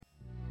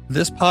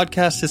This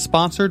podcast is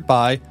sponsored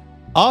by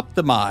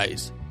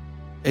Optimize,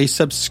 a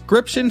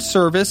subscription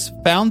service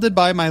founded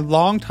by my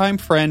longtime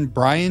friend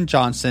Brian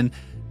Johnson,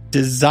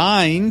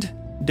 designed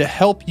to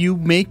help you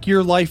make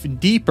your life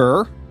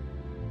deeper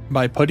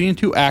by putting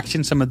into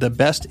action some of the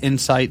best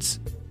insights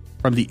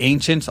from the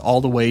ancients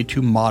all the way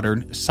to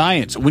modern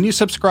science. When you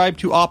subscribe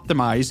to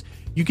Optimize,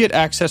 you get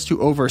access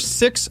to over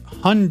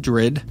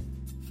 600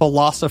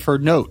 philosopher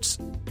notes.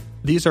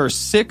 These are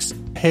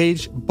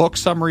 6-page book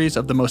summaries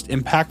of the most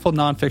impactful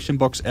nonfiction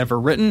books ever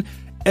written,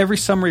 every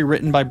summary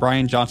written by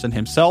Brian Johnson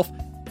himself.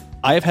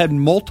 I have had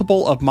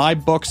multiple of my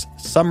books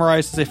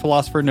summarized as a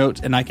philosopher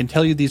note, and I can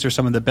tell you these are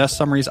some of the best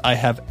summaries I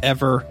have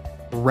ever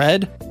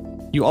read.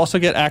 You also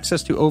get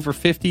access to over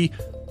 50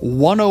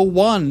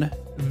 101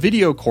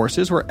 video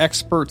courses where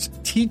experts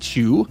teach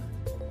you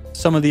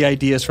some of the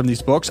ideas from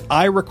these books.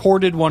 I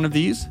recorded one of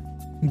these,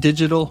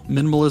 Digital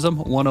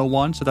Minimalism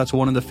 101, so that's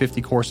one of the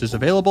 50 courses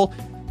available.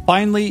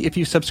 Finally, if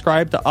you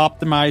subscribe to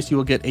Optimize, you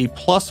will get a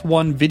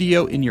 +1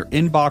 video in your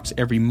inbox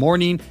every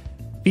morning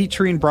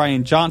featuring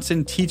Brian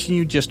Johnson teaching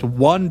you just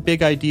one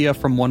big idea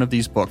from one of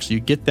these books. You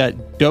get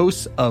that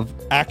dose of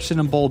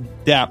actionable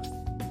depth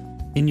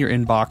in your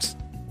inbox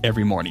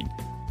every morning.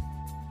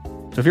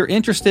 So if you're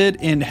interested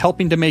in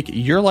helping to make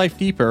your life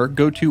deeper,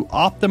 go to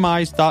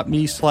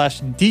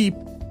optimize.me/deep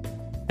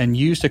and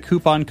use the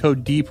coupon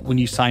code DEEP when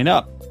you sign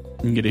up.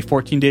 You can get a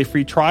 14-day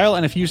free trial,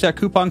 and if you use that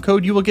coupon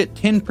code, you will get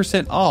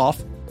 10%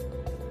 off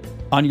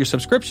on your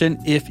subscription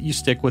if you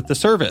stick with the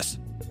service.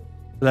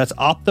 So that's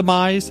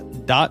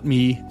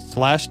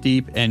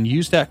optimize.me/deep and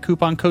use that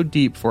coupon code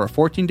DEEP for a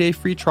 14-day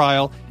free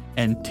trial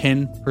and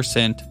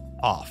 10%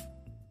 off.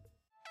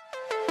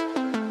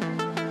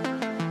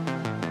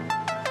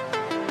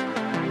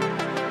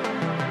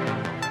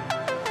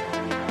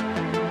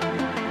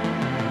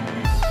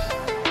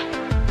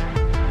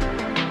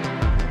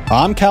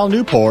 I'm Cal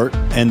Newport,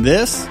 and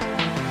this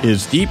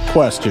is Deep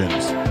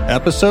Questions,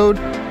 episode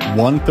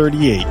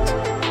 138.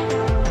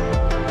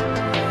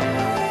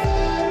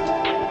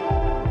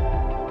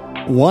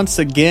 Once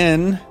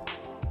again,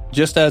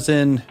 just as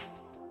in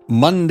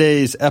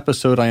Monday's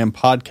episode, I am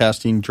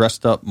podcasting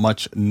dressed up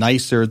much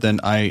nicer than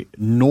I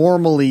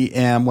normally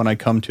am when I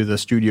come to the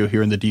studio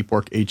here in the Deep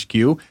Work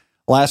HQ.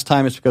 Last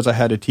time it's because I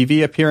had a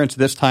TV appearance.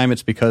 This time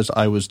it's because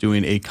I was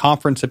doing a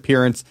conference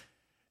appearance.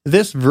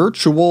 This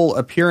virtual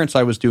appearance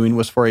I was doing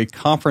was for a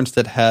conference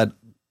that had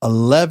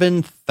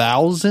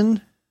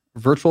 11,000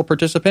 virtual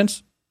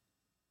participants.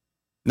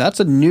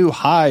 That's a new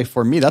high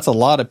for me. That's a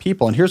lot of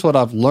people. And here's what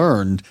I've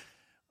learned.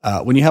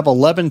 When you have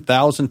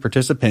 11,000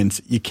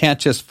 participants, you can't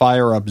just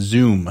fire up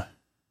Zoom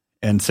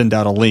and send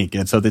out a link.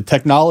 And so the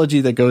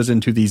technology that goes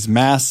into these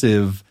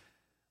massive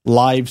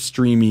live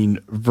streaming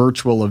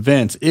virtual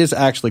events is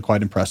actually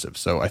quite impressive.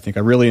 So I think I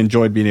really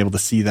enjoyed being able to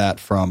see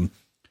that from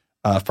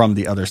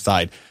the other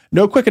side.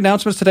 No quick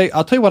announcements today.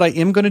 I'll tell you what I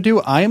am going to do.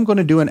 I am going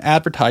to do an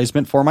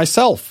advertisement for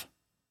myself.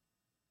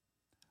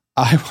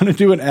 I want to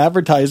do an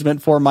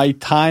advertisement for my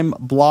time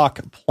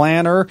block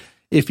planner.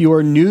 If you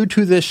are new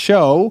to this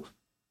show,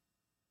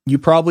 you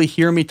probably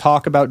hear me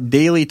talk about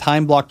daily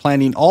time block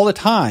planning all the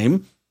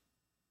time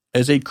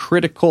as a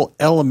critical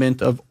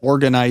element of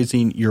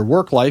organizing your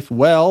work life.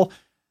 Well,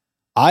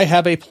 I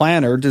have a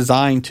planner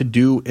designed to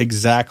do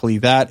exactly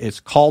that.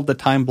 It's called the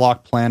Time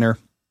Block Planner.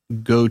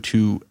 Go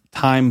to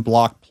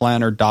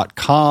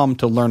timeblockplanner.com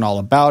to learn all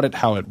about it,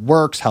 how it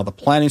works, how the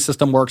planning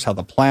system works, how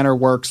the planner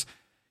works.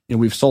 You know,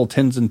 we've sold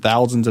tens and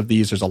thousands of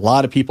these. There's a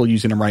lot of people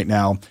using them right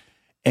now.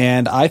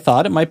 And I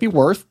thought it might be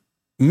worth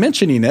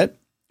mentioning it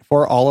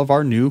for all of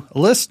our new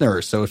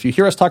listeners. So if you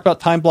hear us talk about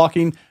time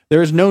blocking,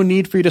 there is no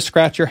need for you to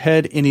scratch your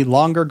head any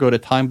longer. Go to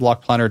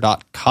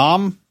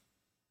timeblockplanner.com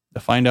to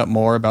find out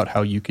more about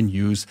how you can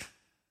use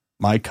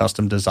my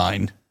custom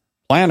design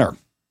planner.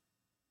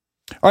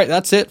 All right,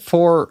 that's it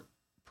for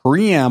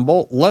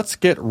preamble. Let's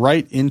get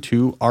right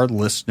into our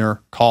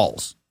listener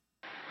calls.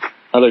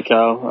 Hello,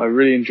 Cal. I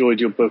really enjoyed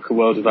your book, A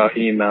World Without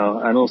Email,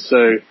 and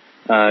also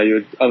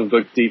your other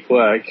book, Deep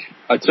Work.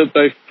 I took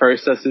both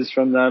processes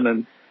from them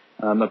and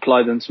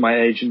applied them to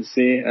my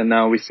agency, and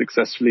now we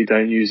successfully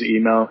don't use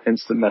email,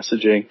 instant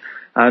messaging,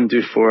 and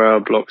do 4-hour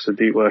blocks of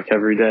deep work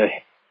every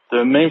day.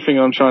 The main thing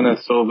I'm trying to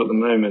solve at the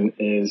moment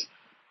is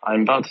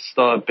I'm about to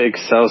start a big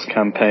sales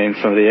campaign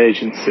for the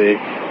agency,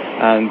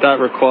 and that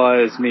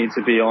requires me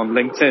to be on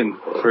LinkedIn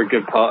for a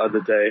good part of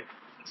the day,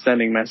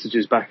 sending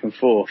messages back and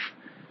forth.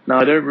 Now,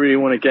 I don't really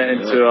want to get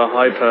into a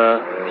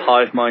hyper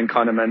hive mind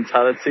kind of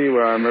mentality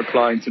where I'm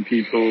replying to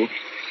people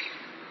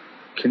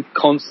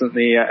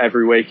constantly at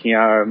every waking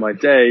hour of my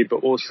day, but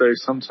also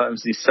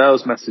sometimes these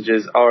sales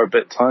messages are a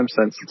bit time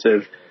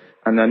sensitive,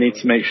 and I need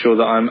to make sure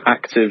that I'm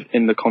active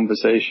in the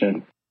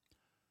conversation.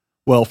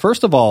 Well,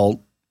 first of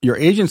all, your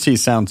agency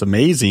sounds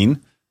amazing.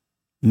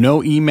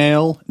 No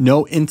email,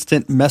 no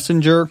instant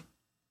messenger,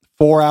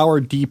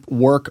 4-hour deep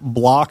work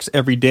blocks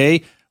every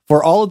day.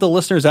 For all of the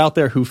listeners out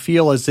there who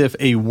feel as if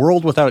a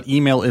world without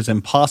email is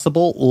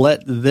impossible,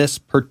 let this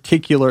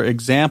particular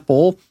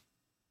example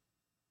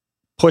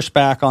push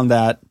back on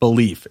that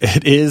belief.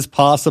 It is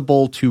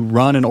possible to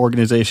run an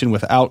organization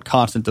without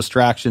constant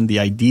distraction. The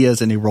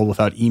ideas in a world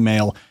without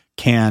email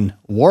can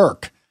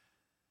work.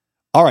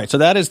 All right, so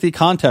that is the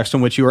context in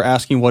which you are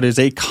asking what is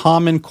a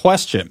common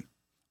question.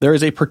 There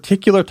is a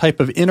particular type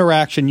of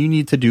interaction you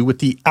need to do with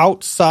the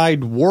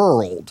outside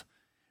world.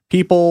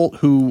 People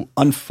who,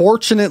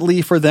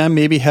 unfortunately for them,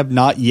 maybe have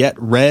not yet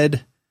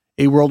read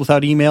A World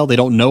Without Email. They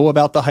don't know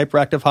about the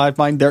hyperactive hive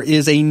mind. There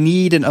is a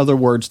need, in other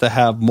words, to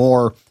have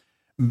more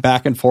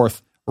back and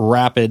forth,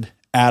 rapid,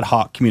 ad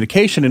hoc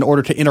communication in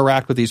order to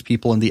interact with these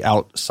people in the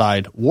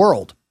outside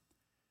world.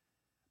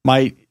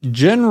 My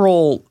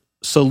general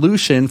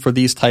solution for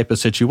these type of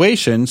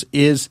situations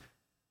is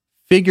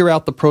figure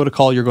out the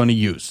protocol you're going to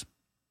use.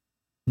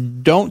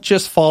 Don't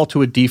just fall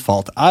to a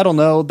default. I don't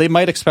know. They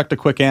might expect a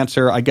quick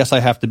answer. I guess I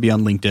have to be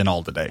on LinkedIn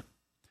all day.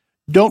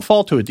 Don't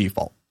fall to a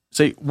default.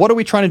 Say, what are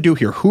we trying to do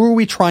here? Who are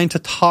we trying to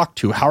talk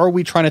to? How are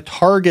we trying to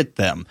target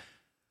them?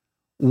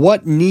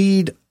 What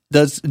need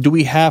do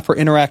we have for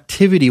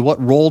interactivity?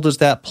 What role does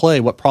that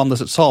play? What problem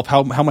does it solve?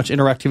 How much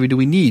interactivity do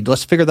we need?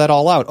 Let's figure that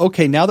all out.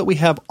 Okay, now that we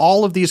have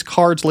all of these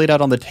cards laid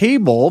out on the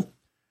table,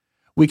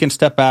 we can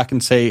step back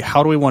and say,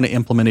 how do we want to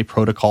implement a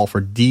protocol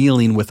for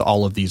dealing with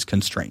all of these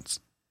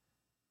constraints?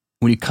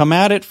 When you come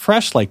at it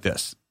fresh like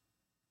this,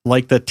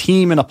 like the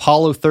team in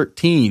Apollo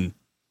 13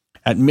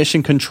 at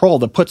Mission Control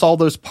that puts all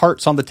those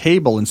parts on the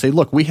table and say,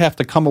 look, we have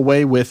to come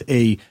away with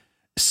a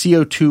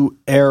CO2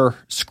 air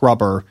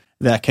scrubber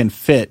that can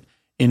fit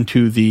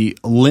into the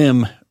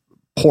limb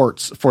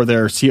ports for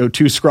their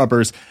CO2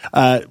 scrubbers.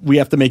 We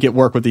have to make it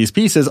work with these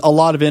pieces. A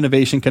lot of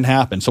innovation can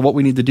happen. So what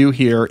we need to do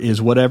here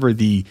is whatever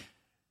the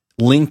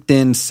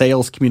LinkedIn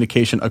sales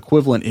communication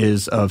equivalent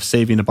is of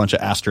saving a bunch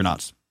of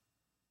astronauts.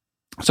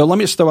 So let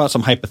me just throw out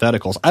some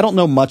hypotheticals. I don't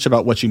know much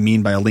about what you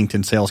mean by a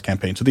LinkedIn sales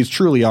campaign, so these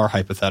truly are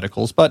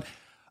hypotheticals. But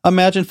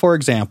imagine, for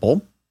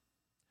example,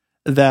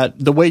 that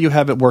the way you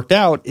have it worked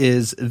out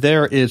is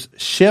there is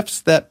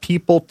shifts that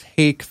people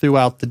take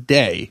throughout the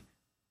day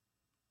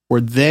where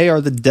they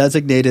are the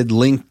designated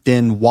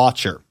LinkedIn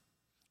watcher.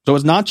 So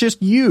it's not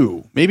just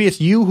you. Maybe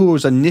it's you who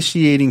is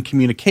initiating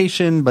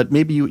communication, but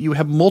maybe you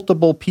have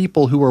multiple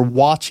people who are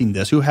watching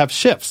this, who have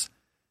shifts.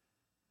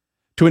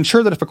 To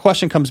ensure that if a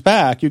question comes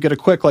back, you get a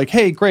quick like,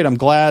 hey, great, I'm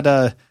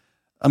glad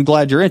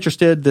you're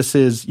interested. This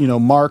is,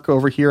 Mark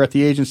over here at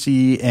the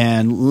agency,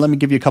 and let me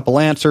give you a couple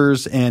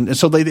answers. And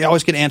so they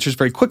always get answers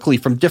very quickly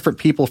from different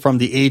people from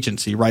the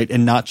agency, right?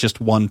 And not just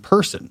one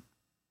person.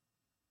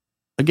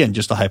 Again,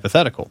 just a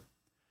hypothetical.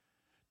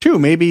 2,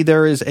 maybe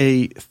there is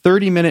a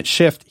 30-minute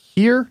shift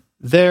here,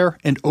 there,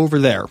 and over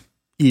there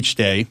each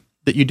day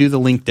that you do the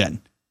LinkedIn.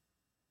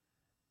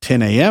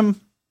 10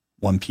 a.m.,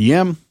 1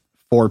 p.m.,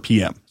 4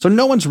 p.m. So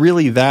no one's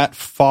really that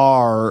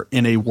far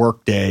in a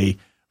workday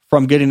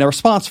from getting a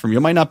response from you.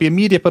 It might not be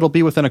immediate, but it'll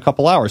be within a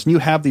couple hours. And you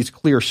have these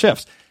clear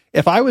shifts.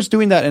 If I was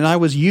doing that and I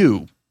was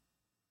you,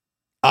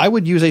 I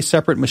would use a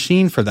separate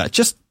machine for that,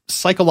 just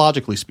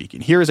psychologically speaking.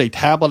 Here is a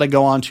tablet I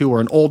go onto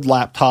or an old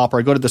laptop, or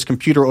I go to this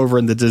computer over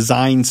in the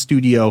design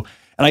studio,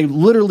 and I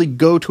literally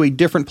go to a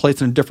different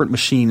place in a different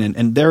machine,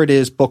 and there it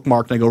is,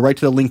 bookmarked, and I go right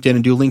to the LinkedIn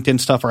and do LinkedIn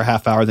stuff for a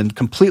half hour, then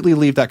completely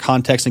leave that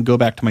context and go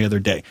back to my other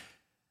day.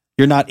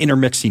 You're not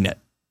intermixing it.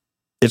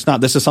 It's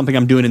not, this is something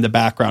I'm doing in the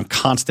background,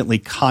 constantly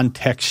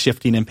context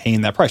shifting and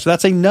paying that price. So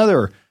that's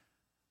another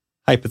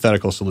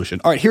hypothetical solution.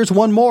 All right, here's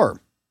one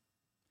more.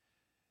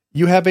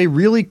 You have a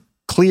really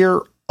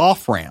clear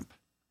off-ramp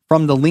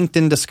from the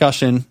LinkedIn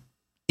discussion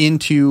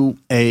into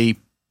a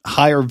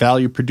higher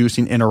value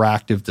producing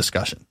interactive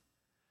discussion.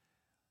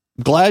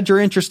 Glad you're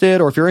interested,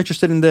 or if you're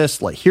interested in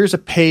this, like, here's a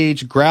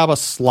page, grab a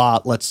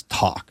slot, let's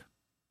talk.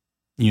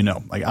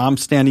 Like, I'm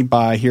standing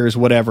by, here's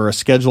whatever, a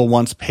schedule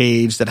once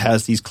page that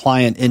has these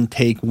client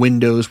intake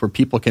windows where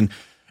people can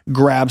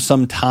grab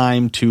some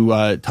time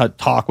to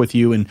talk with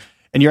you. And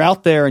you're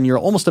out there and you're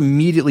almost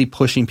immediately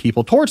pushing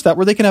people towards that,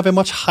 where they can have a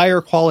much higher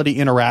quality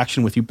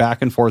interaction with you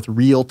back and forth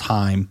real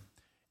time.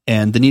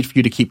 And the need for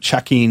you to keep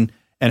checking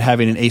and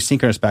having an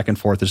asynchronous back and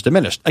forth is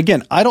diminished.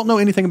 Again, I don't know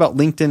anything about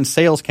LinkedIn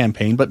sales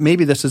campaign, but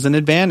maybe this is an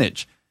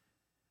advantage.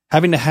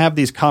 Having to have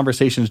these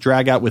conversations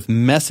drag out with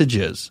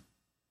messages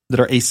that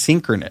are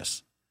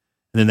asynchronous.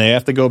 And then they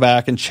have to go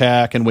back and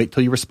check and wait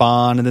till you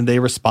respond, and then they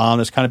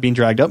respond. It's kind of being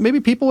dragged out. Maybe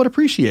people would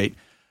appreciate,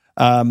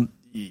 grab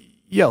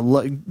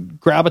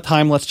a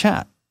time, let's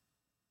chat.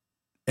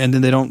 And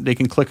then they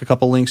can click a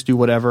couple links, do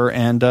whatever,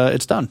 and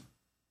it's done.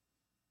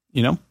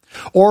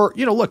 Or,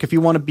 look, if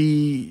you want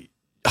to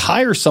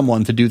hire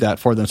someone to do that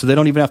for them so they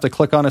don't even have to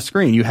click on a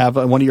screen. You have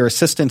one of your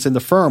assistants in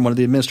the firm, one of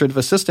the administrative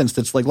assistants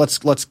that's like,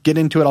 let's get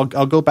into it.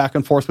 I'll go back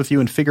and forth with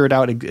you and figure it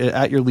out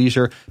at your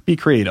leisure. Be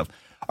creative.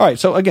 All right,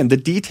 so again, the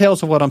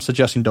details of what I'm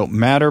suggesting don't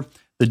matter.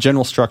 The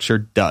general structure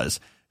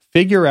does.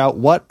 Figure out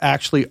what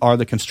actually are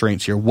the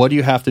constraints here. What do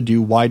you have to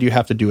do? Why do you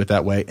have to do it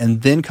that way?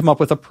 And then come up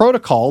with a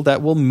protocol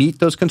that will meet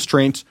those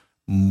constraints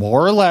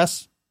more or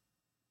less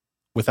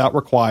without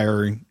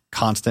requiring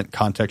constant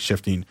context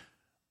shifting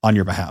on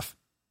your behalf.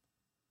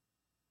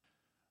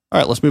 All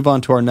right, let's move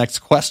on to our next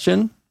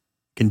question.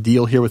 can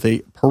deal here with a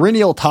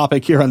perennial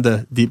topic here on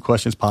the Deep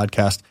Questions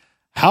podcast.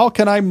 How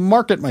can I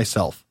market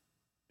myself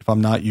if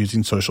I'm not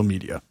using social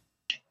media?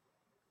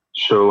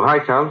 So, hi,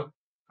 Cal.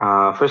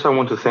 First, I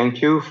want to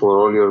thank you for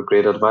all your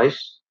great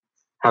advice.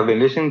 I've been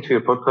listening to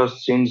your podcast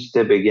since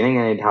the beginning,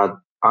 and it had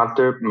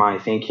altered my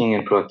thinking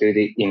and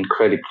productivity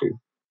incredibly.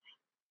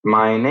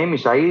 My name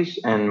is Ais,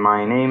 and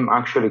my name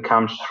actually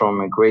comes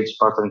from a great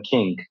Spartan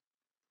king.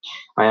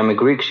 I am a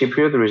Greek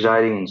Cypriot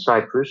residing in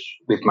Cyprus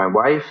with my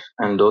wife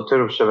and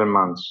daughter of 7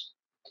 months.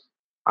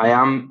 I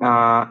am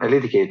a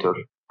litigator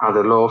at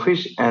the law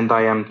office, and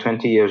I am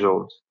 20 years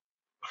old.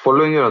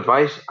 Following your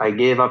advice, I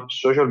gave up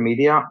social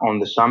media on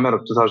the summer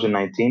of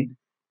 2019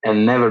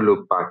 and never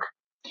looked back.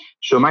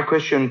 So my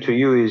question to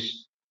you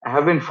is, I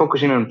have been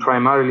focusing on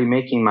primarily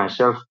making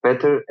myself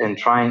better and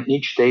trying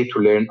each day to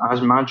learn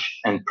as much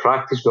and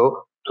practice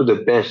law to the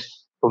best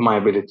of my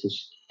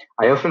abilities.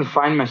 I often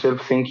find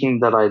myself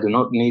thinking that I do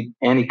not need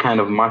any kind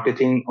of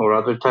marketing or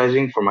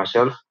advertising for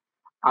myself,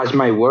 as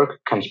my work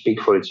can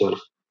speak for itself.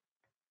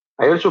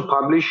 I also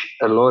publish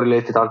a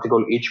law-related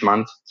article each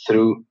month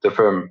through the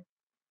firm,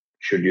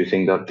 should you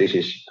think that this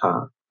is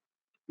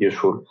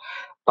useful.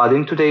 But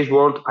in today's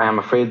world, I am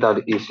afraid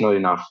that it's not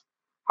enough.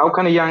 How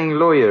can a young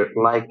lawyer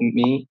like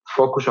me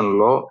focus on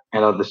law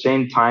and at the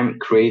same time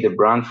create a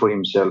brand for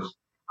himself,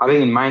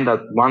 having in mind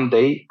that one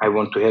day I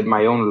want to head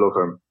my own law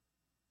firm?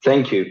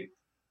 Thank you.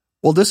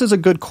 Well, this is a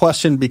good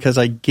question because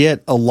I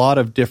get a lot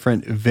of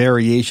different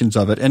variations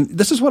of it. And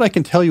this is what I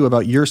can tell you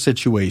about your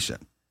situation.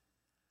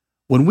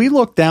 When we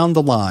look down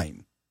the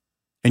line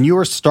and you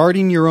are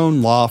starting your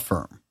own law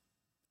firm,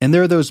 and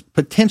there are those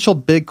potential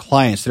big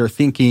clients that are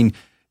thinking,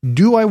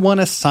 do I want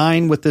to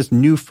sign with this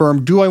new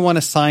firm? Do I want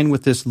to sign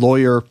with this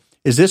lawyer?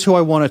 Is this who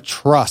I want to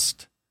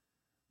trust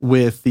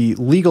with the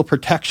legal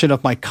protection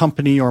of my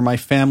company or my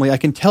family? I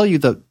can tell you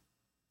that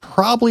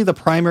probably the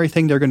primary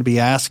thing they're going to be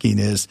asking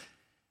is,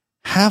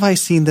 have I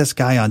seen this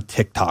guy on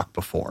TikTok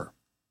before?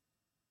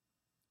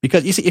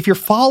 Because you see, if your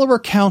follower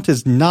count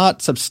is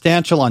not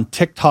substantial on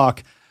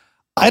TikTok,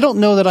 I don't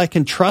know that I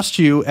can trust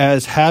you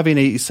as having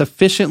a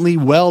sufficiently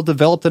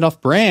well-developed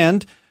enough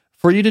brand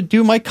for you to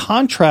do my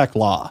contract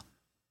law.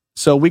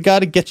 So we got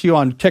to get you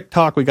on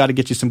TikTok. We got to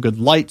get you some good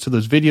light so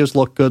those videos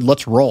look good.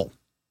 Let's roll.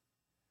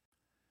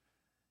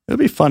 It'd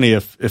be funny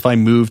if I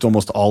moved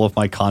almost all of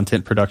my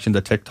content production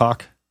to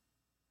TikTok.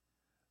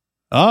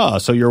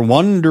 So you're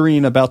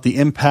wondering about the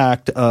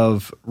impact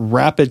of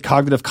rapid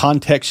cognitive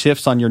context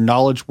shifts on your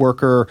knowledge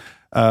worker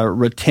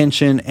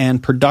retention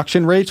and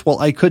production rates? Well,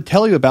 I could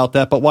tell you about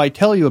that, but why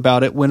tell you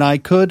about it when I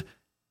could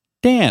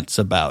dance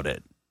about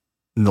it?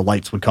 And the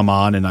lights would come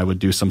on and I would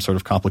do some sort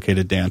of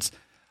complicated dance.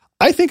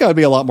 I think I would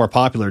be a lot more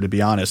popular, to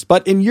be honest.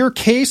 But in your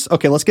case,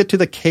 okay, let's get to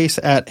the case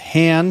at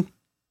hand.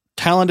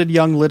 Talented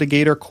young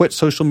litigator, quit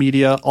social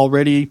media.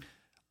 Already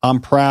I'm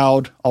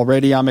proud.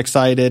 Already I'm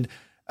excited.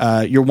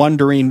 You're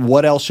wondering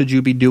what else should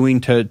you be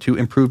doing to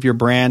improve your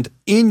brand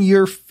in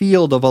your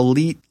field of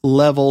elite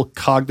level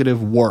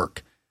cognitive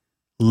work,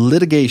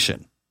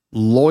 litigation,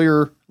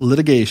 lawyer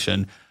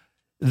litigation.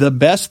 The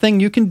best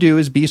thing you can do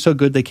is be so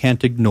good they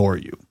can't ignore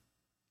you.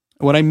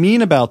 What I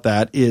mean about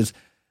that is,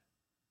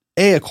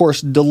 of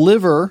course,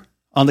 deliver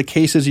on the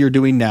cases you're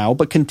doing now,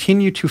 but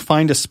continue to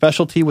find a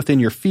specialty within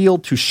your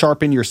field to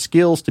sharpen your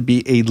skills, to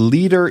be a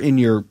leader in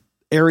your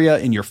area,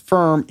 in your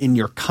firm, in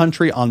your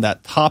country on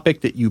that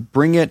topic that you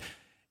bring it.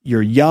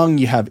 You're young,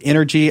 you have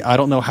energy. I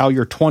don't know how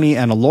you're 20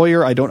 and a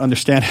lawyer. I don't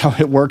understand how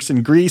it works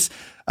in Greece.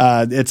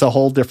 It's a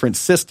whole different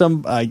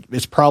system.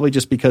 It's probably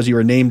just because you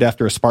were named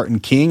after a Spartan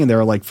king and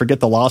they're like, forget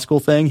the law school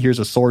thing. Here's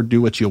a sword,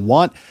 do what you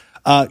want.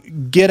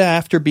 Get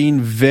after being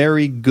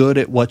very good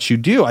at what you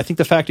do. I think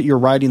the fact that you're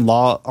writing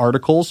law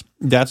articles,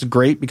 that's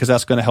great because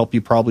that's going to help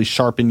you probably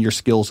sharpen your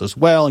skills as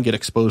well and get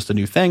exposed to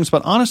new things.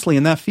 But honestly,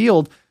 in that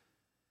field,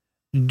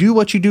 do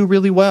what you do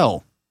really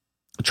well.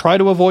 Try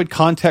to avoid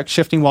context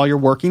shifting while you're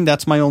working.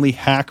 That's my only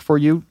hack for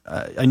you.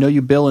 I know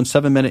you bill in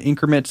 7-minute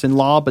increments in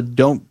law, but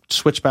don't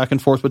switch back and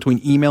forth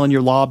between email and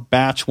your law.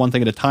 Batch one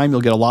thing at a time.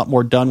 You'll get a lot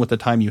more done with the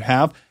time you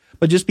have.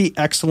 But just be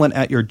excellent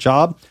at your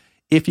job.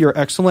 If you're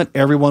excellent,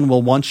 everyone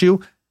will want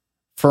you.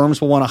 Firms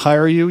will want to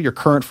hire you. Your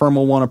current firm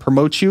will want to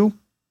promote you.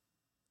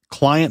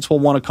 Clients will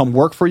want to come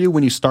work for you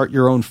when you start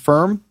your own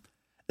firm.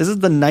 This is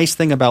the nice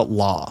thing about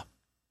law,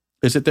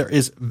 is that there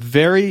is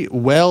very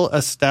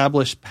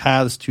well-established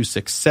paths to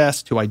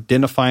success, to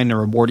identifying and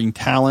rewarding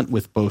talent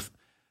with both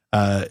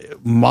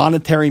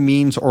monetary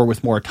means or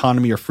with more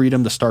autonomy or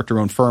freedom to start your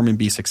own firm and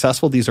be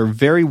successful. These are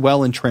very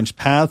well-entrenched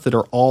paths that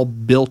are all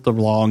built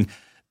along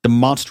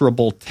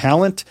demonstrable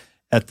talent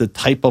at the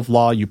type of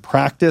law you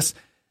practice.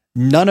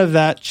 None of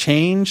that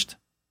changed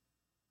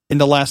in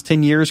the last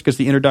 10 years because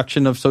the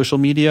introduction of social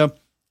media.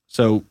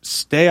 So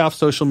stay off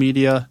social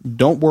media.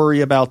 Don't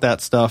worry about that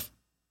stuff.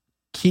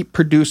 Keep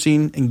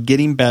producing and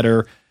getting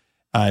better.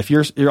 If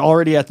you're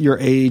already at your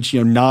age,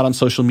 not on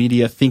social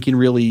media, thinking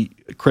really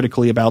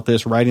critically about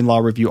this, writing law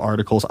review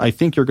articles, I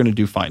think you're going to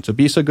do fine. So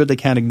be so good they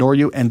can't ignore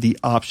you, and the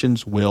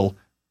options will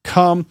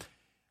come.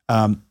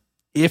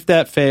 If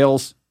that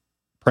fails,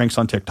 pranks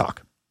on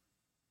TikTok.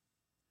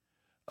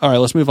 All right,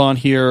 let's move on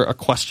here. A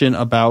question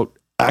about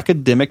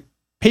academic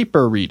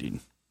paper reading.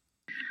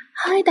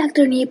 Hi,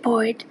 Dr.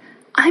 Newport.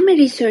 I'm a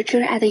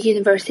researcher at a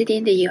university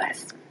in the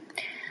U.S.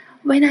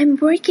 When I'm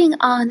working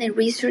on a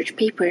research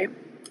paper,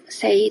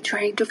 say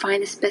trying to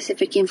find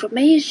specific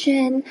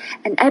information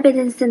and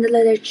evidence in the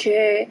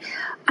literature,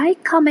 I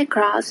come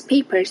across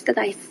papers that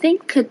I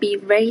think could be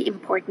very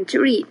important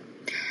to read.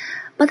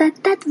 But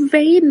at that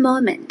very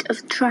moment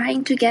of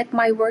trying to get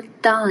my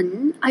work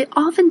done, I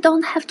often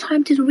don't have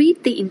time to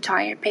read the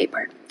entire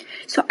paper.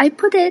 So I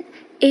put it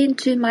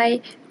into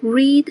my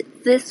Read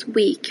This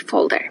Week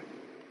folder.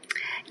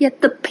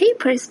 Yet the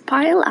papers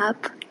pile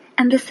up,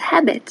 and this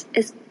habit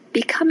is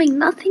becoming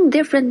nothing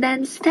different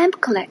than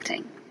stamp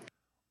collecting.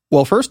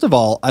 Well, first of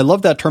all, I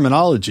love that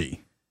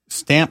terminology,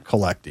 stamp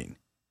collecting.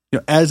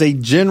 As a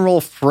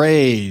general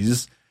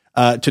phrase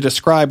to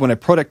describe when a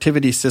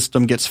productivity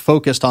system gets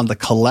focused on the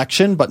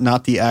collection, but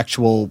not the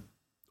actual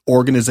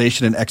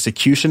organization and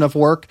execution of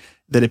work,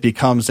 that it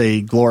becomes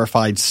a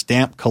glorified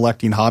stamp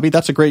collecting hobby.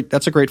 That's a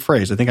great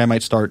phrase. I think I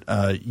might start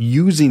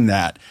using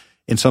that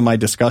in some of my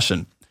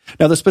discussion.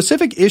 Now, the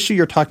specific issue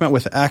you're talking about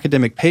with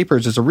academic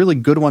papers is a really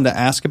good one to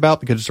ask about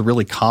because it's a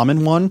really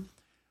common one.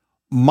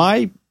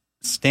 My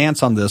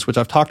stance on this, which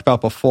I've talked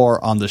about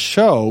before on the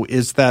show,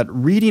 is that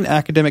reading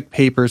academic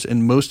papers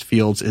in most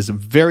fields is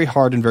very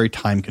hard and very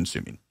time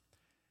consuming.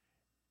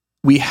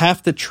 We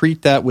have to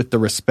treat that with the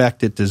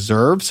respect it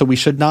deserves. So we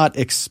should not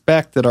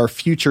expect that our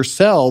future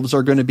selves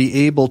are going to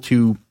be able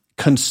to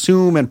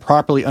consume and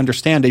properly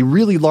understand a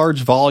really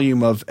large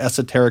volume of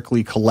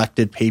esoterically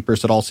collected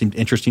papers that all seemed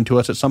interesting to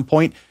us at some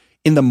point.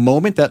 In the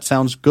moment, that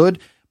sounds good,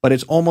 but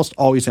it's almost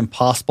always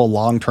impossible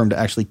long-term to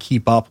actually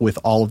keep up with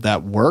all of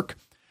that work.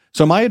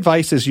 So my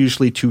advice is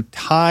usually to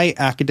tie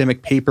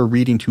academic paper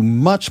reading to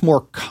much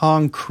more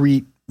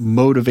concrete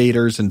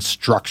motivators and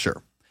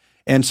structure.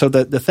 And so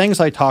the things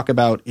I talk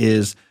about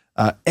is,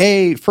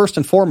 first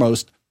and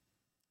foremost,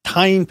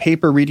 tying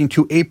paper reading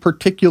to a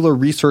particular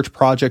research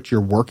project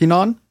you're working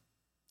on.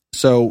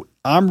 So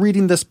I'm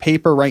reading this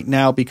paper right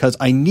now because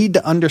I need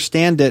to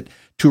understand it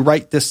to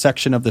write this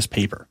section of this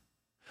paper.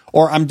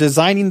 Or I'm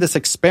designing this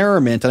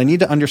experiment and I need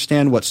to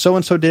understand what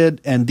so-and-so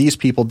did and these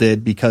people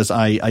did because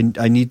I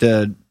need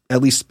to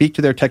at least speak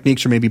to their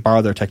techniques or maybe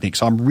borrow their techniques.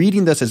 So I'm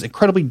reading this as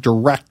incredibly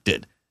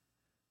directed.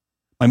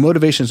 My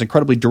motivation is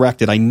incredibly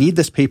directed. I need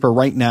this paper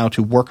right now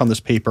to work on this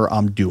paper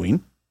I'm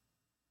doing.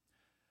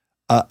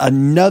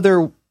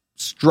 Another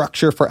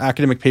structure for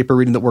academic paper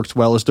reading that works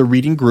well is the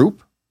reading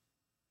group.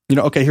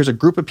 Here's a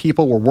group of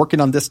people. We're working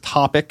on this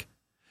topic.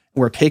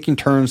 We're taking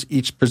turns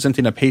each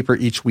presenting a paper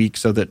each week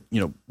so that,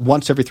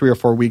 once every 3 or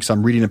 4 weeks,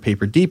 I'm reading a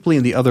paper deeply,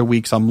 and the other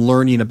weeks I'm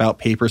learning about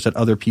papers that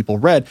other people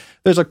read.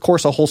 There's, of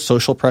course, a whole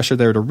social pressure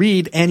there to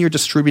read, and you're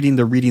distributing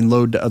the reading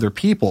load to other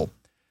people.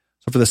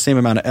 So for the same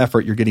amount of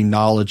effort, you're getting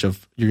knowledge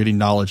of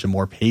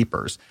more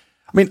papers.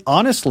 I mean,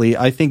 honestly,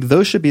 I think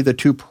those should be the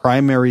two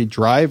primary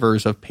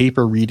drivers of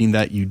paper reading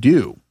that you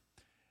do.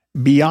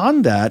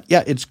 Beyond that,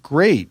 yeah, it's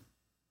great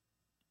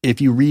if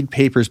you read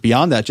papers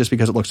beyond that just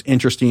because it looks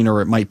interesting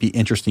or it might be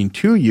interesting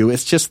to you.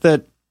 It's just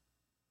that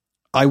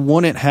I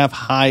wouldn't have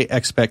high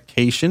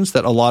expectations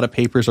that a lot of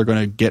papers are going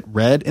to get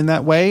read in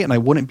that way, and I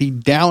wouldn't be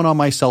down on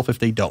myself if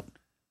they don't.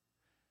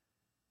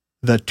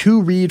 The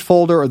to read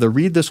folder or the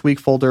Read This Week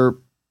folder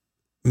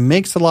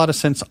makes a lot of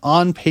sense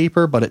on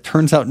paper, but it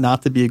turns out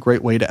not to be a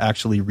great way to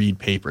actually read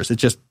papers. It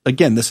just,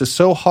 again, this is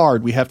so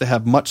hard. We have to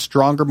have much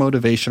stronger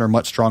motivation or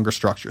much stronger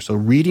structure. So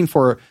reading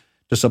to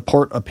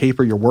support a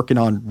paper you're working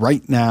on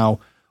right now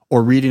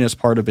or reading as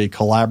part of a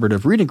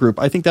collaborative reading group,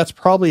 I think that's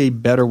probably a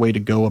better way to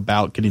go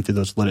about getting through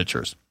those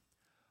literatures.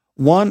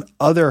 One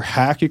other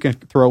hack you can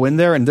throw in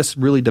there, and this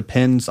really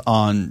depends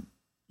on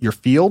your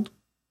field,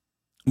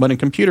 but in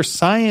computer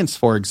science,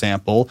 for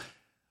example,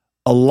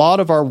 a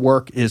lot of our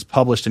work is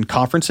published in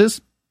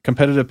conferences,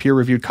 competitive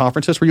peer-reviewed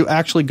conferences, where you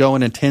actually go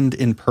and attend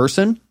in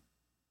person.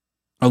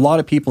 A lot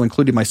of people,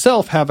 including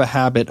myself, have a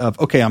habit of,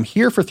 okay, I'm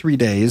here for 3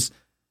 days.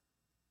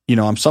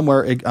 I'm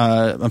somewhere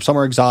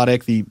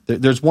exotic.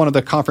 There's one of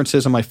the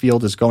conferences in my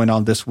field is going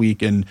on this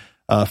week in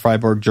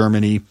Freiburg,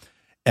 Germany,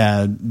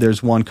 and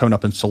there's one coming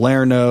up in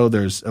Salerno.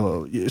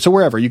 So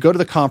wherever you go to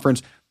the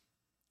conference,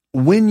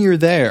 when you're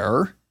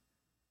there,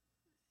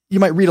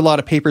 you might read a lot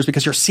of papers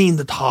because you're seeing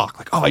the talk.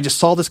 Like, I just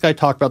saw this guy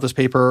talk about this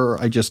paper.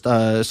 I just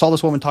saw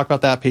this woman talk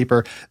about that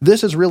paper.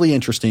 This is really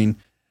interesting.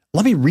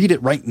 Let me read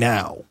it right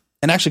now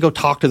and actually go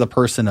talk to the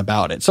person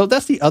about it. So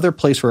that's the other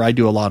place where I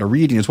do a lot of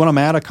reading is when I'm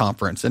at a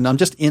conference and I'm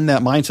just in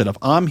that mindset of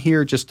I'm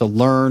here just to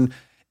learn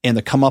and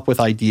to come up with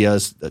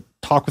ideas,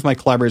 talk with my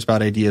collaborators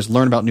about ideas,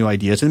 learn about new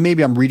ideas, and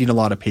maybe I'm reading a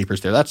lot of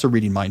papers there. That's a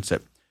reading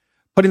mindset.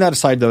 Putting that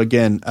aside, though,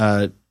 again,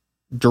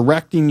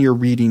 directing your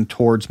reading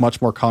towards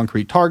much more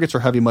concrete targets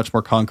or having much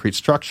more concrete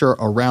structure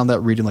around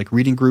that reading, like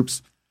reading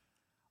groups,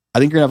 I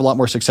think you're going to have a lot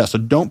more success. So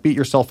don't beat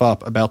yourself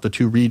up about the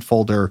to read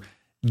folder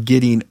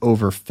getting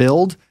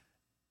overfilled.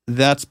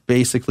 That's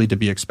basically to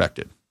be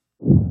expected.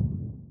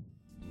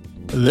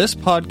 This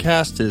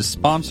podcast is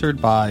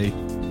sponsored by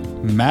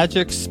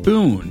Magic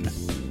Spoon.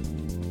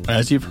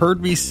 As you've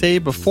heard me say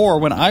before,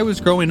 when I was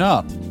growing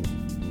up,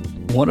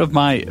 one of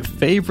my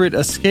favorite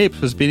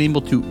escapes was being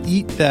able to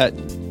eat that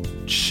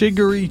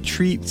sugary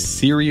treat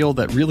cereal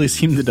that really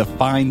seemed to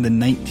define the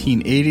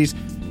 1980s.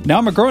 Now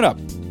I'm a grown-up.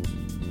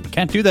 I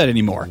can't do that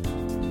anymore.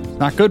 It's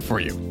not good for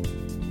you.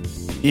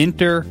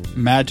 Enter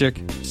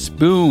Magic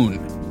Spoon.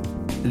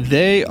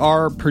 They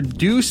are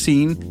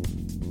producing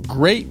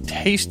great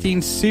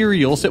tasting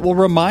cereals that will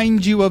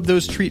remind you of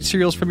those treat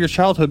cereals from your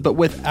childhood, but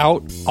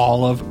without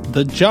all of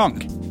the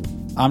junk.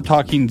 I'm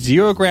talking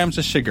 0 grams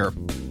of sugar,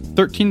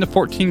 13 to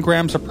 14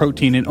 grams of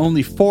protein, and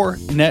only 4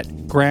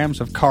 net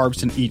grams of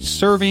carbs in each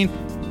serving.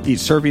 Each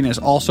serving is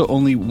also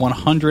only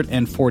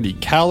 140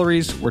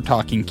 calories. We're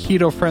talking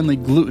keto-friendly,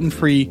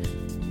 gluten-free,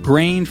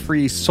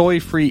 grain-free,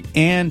 soy-free,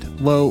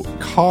 and low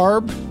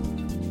carb.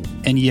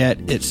 And yet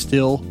it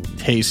still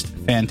tastes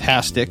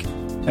fantastic.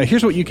 Now,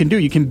 here's what you can do.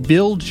 You can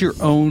build your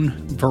own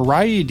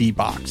variety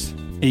box,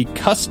 a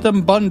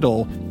custom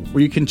bundle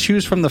where you can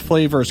choose from the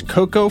flavors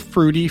cocoa,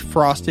 fruity,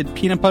 frosted,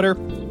 peanut butter,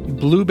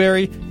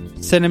 blueberry,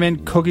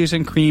 cinnamon, cookies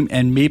and cream,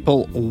 and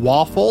maple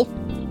waffle.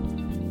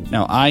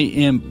 Now, I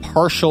am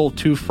partial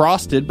to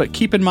frosted, but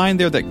keep in mind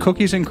there that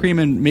cookies and cream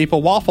and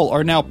maple waffle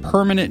are now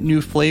permanent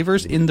new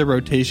flavors in the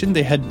rotation.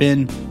 They had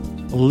been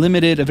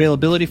limited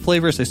availability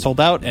flavors. They sold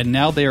out, and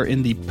now they are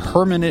in the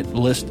permanent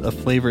list of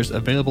flavors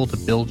available to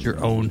build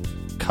your own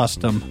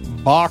custom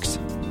box.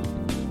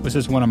 This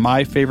is one of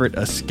my favorite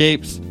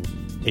escapes,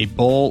 a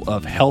bowl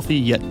of healthy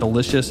yet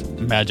delicious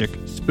Magic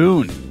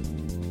Spoon.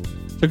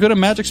 So go to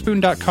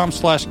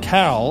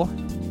magicspoon.com/Cal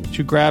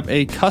to grab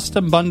a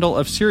custom bundle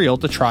of cereal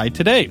to try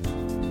today.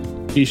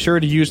 Be sure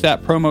to use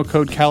that promo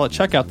code Cal at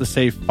checkout to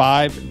save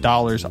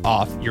 $5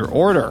 off your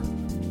order.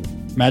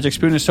 Magic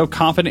Spoon is so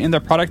confident in their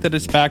product that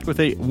it's backed with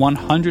a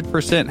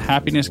 100%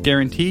 happiness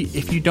guarantee.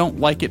 If you don't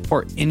like it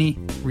for any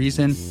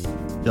reason,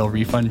 they'll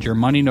refund your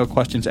money, no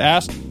questions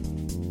asked.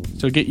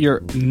 So get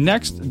your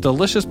next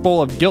delicious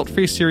bowl of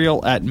guilt-free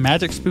cereal at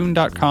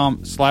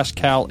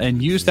magicspoon.com/Cal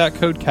and use that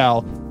code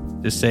Cal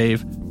to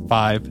save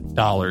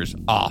 $5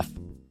 off.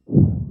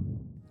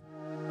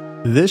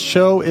 This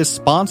show is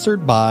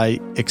sponsored by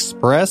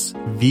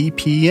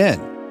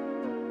ExpressVPN.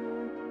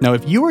 Now,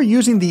 if you are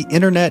using the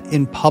internet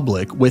in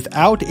public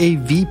without a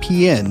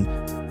VPN,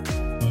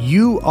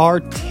 you are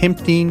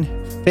tempting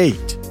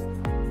fate.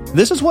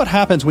 This is what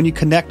happens when you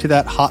connect to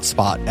that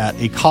hotspot at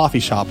a coffee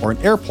shop or an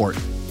airport.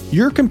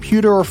 Your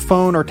computer or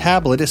phone or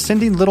tablet is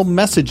sending little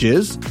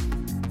messages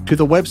to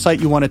the website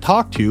you want to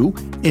talk to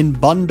in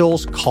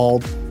bundles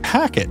called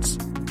packets.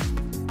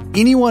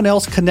 Anyone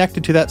else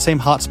connected to that same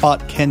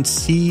hotspot can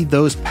see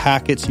those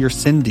packets you're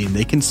sending.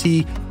 They can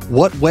see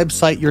what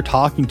website you're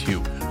talking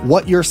to,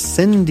 what you're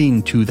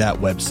sending to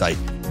that website.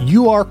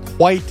 You are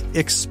quite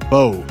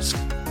exposed.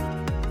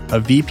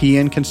 A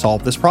VPN can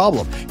solve this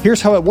problem.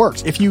 Here's how it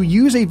works. If you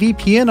use a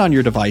VPN on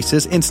your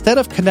devices, instead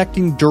of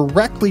connecting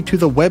directly to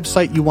the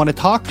website you want to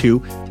talk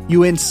to,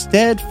 you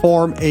instead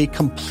form a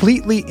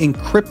completely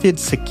encrypted,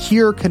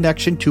 secure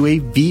connection to a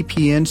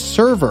VPN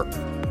server.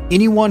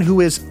 Anyone who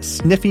is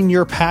sniffing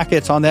your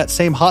packets on that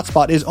same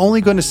hotspot is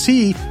only going to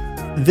see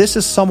this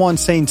is someone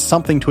saying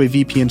something to a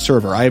VPN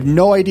server. I have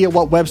no idea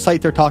what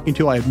website they're talking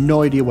to. I have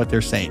no idea what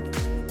they're saying.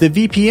 The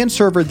VPN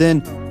server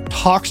then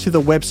talks to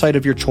the website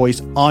of your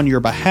choice on your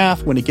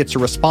behalf. When it gets a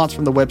response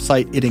from the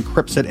website, it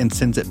encrypts it and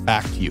sends it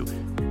back to you.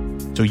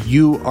 So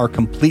you are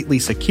completely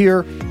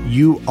secure.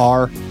 You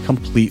are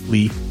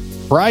completely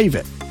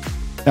private.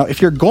 Now,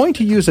 if you're going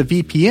to use a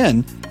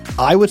VPN,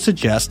 I would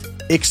suggest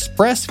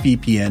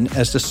ExpressVPN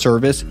as the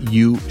service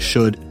you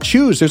should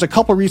choose. There's a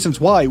couple reasons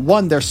why.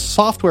 One, their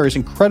software is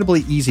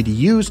incredibly easy to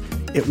use.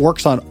 It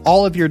works on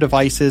all of your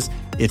devices.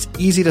 It's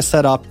easy to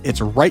set up. It's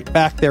right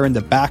back there in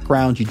the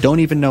background. You don't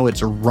even know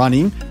it's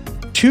running.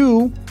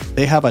 Two,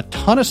 they have a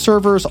ton of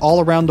servers all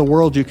around the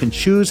world you can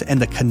choose,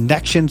 and the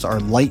connections are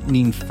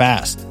lightning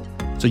fast.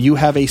 So you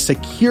have a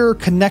secure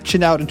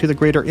connection out into the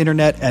greater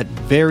internet at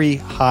very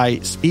high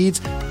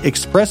speeds.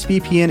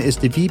 ExpressVPN is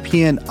the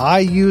VPN I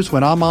use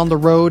when I'm on the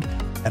road,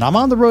 and I'm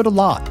on the road a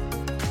lot,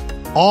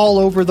 all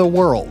over the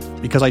world,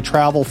 because I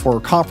travel for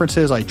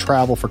conferences, I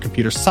travel for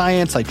computer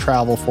science, I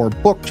travel for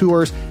book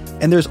tours,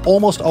 and there's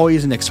almost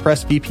always an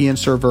ExpressVPN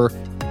server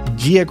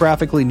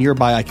geographically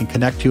nearby I can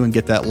connect to and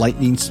get that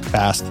lightning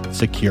fast,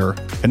 secure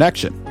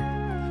connection.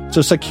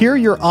 So secure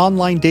your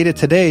online data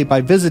today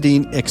by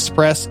visiting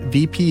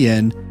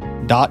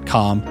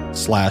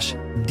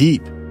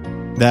expressvpn.com/deep.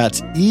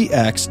 That's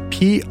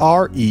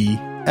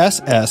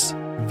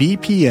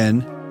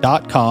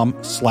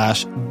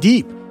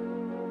expressvpn.com/deep.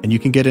 And you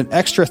can get an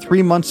extra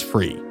 3 months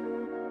free.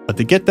 But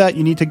to get that,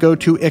 you need to go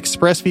to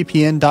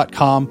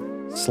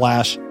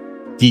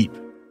expressvpn.com/deep.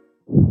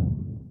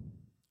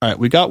 All right,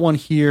 we got one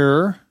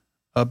here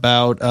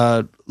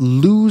about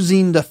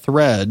losing the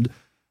thread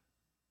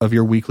of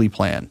your weekly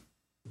plan.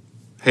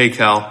 Hey,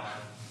 Cal.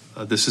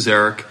 This is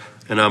Eric,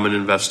 and I'm an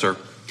investor.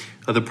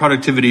 The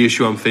productivity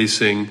issue I'm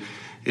facing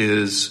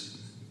is,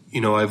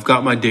 I've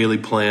got my daily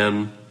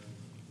plan,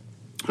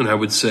 and I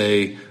would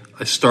say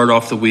I start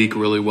off the week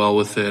really well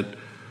with it.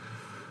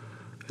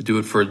 I do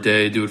it for a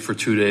day, do it for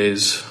 2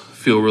 days,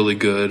 feel really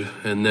good.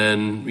 And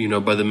then,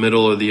 by the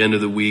middle or the end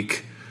of the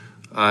week,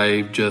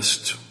 I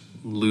just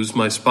lose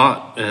my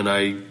spot and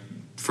I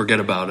forget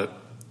about it.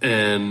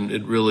 And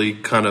it really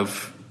kind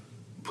of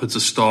puts a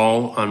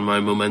stall on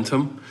my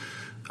momentum.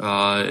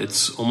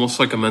 It's almost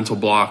like a mental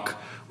block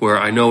where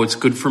I know it's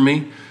good for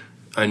me.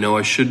 I know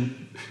I should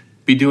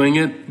be doing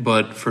it,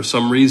 but for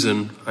some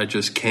reason, I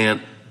just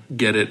can't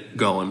get it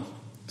going.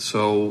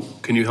 So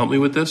can you help me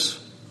with this?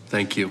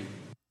 Thank you.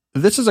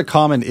 This is a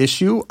common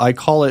issue. I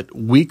call it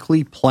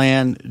weekly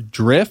plan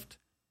drift.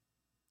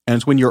 And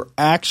it's when your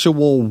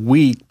actual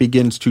week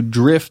begins to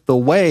drift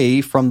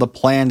away from the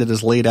plan that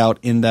is laid out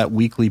in that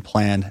weekly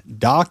plan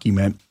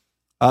document.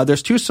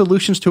 There's two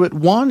solutions to it.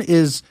 One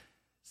is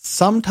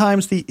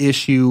sometimes the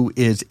issue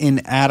is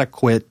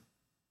inadequate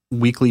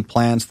weekly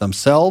plans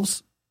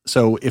themselves.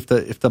 So if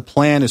the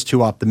plan is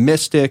too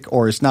optimistic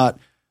or is not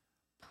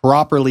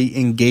properly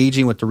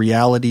engaging with the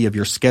reality of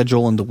your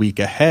schedule and the week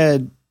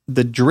ahead,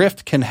 the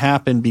drift can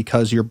happen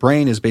because your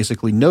brain is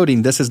basically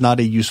noting this is not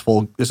a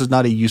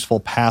useful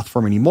path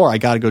for me anymore. I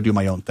got to go do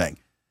my own thing.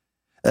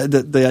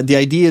 The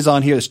idea is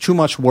on here. It's too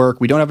much work.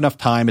 We don't have enough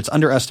time. It's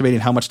underestimating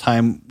how much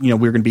time we're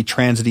going to be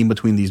transiting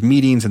between these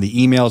meetings and the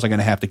emails I'm going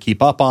to have to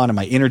keep up on and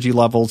my energy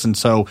levels. And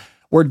so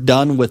we're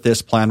done with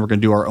this plan. We're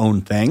going to do our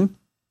own thing.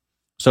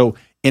 So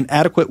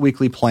inadequate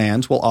weekly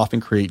plans will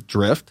often create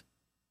drift.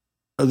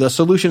 The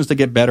solution is to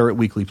get better at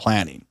weekly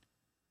planning.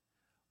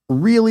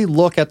 Really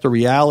look at the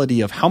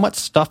reality of how much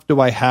stuff do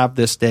I have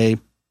this day?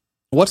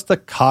 What's the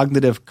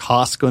cognitive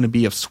cost going to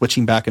be of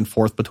switching back and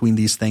forth between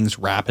these things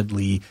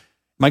rapidly?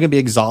 Am I going to be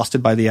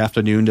exhausted by the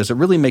afternoon? Am I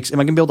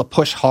going to be able to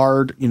push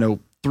hard,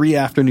 3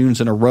 afternoons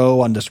in a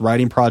row on this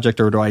writing project,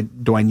 or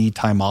do I need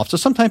time off? So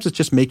sometimes it's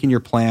just making your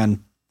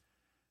plan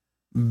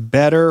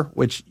better,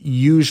 which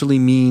usually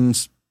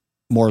means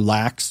more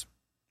lax,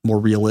 more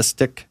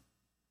realistic.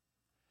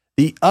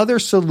 The other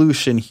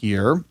solution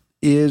here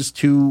is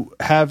to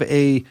have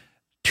a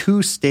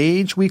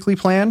 2-stage weekly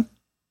plan.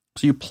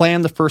 So you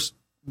plan the first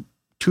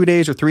 2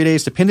 days or 3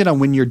 days, depending on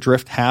when your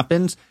drift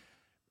happens,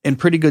 in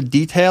pretty good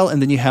detail,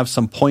 and then you have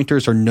some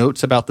pointers or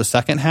notes about the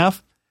second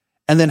half.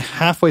 And then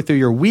halfway through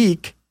your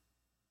week,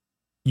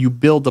 you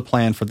build the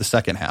plan for the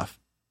second half.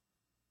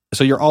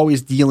 So you're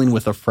always dealing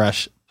with a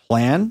fresh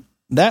plan.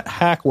 That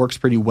hack works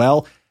pretty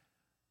well.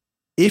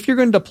 If you're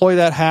going to deploy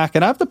that hack,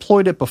 and I've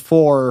deployed it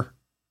before,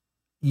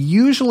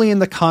 usually in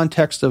the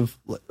context of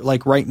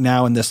like right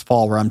now in this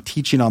fall where I'm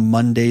teaching on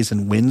Mondays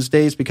and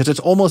Wednesdays, because it's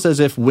almost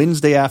as if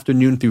Wednesday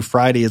afternoon through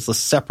Friday is a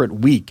separate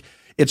week.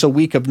 It's a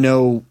week of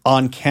no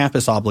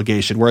on-campus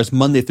obligation, whereas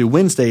Monday through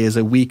Wednesday is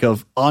a week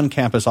of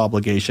on-campus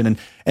obligation.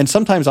 And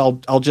sometimes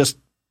I'll just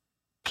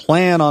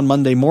plan on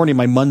Monday morning,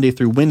 my Monday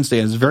through Wednesday,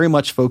 and it's very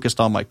much focused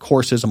on my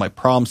courses and my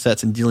problem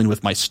sets and dealing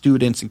with my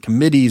students and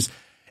committees.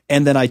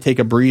 And then I take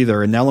a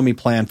breather, and now let me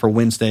plan for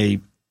Wednesday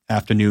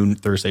afternoon,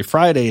 Thursday,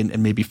 Friday,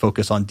 and maybe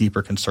focus on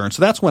deeper concerns.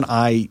 So that's when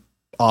I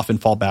often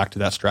fall back to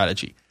that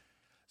strategy.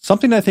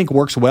 Something I think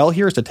works well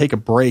here is to take a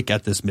break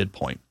at this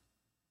midpoint.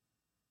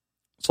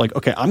 It's like,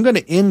 okay, I'm going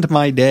to end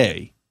my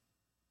day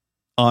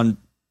on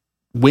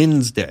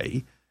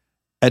Wednesday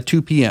at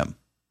 2 p.m.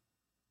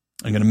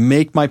 I'm going to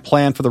make my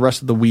plan for the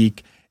rest of the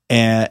week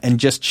and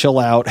just chill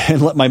out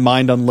and let my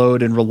mind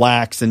unload and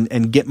relax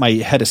and get my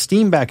head of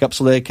steam back up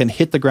so that I can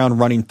hit the ground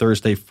running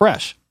Thursday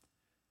fresh.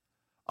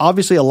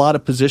 Obviously, a lot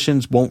of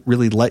positions won't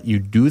really let you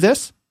do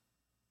this,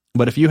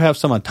 but if you have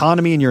some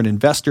autonomy and you're an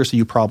investor, so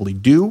you probably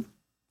do,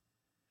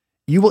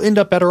 you will end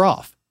up better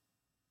off.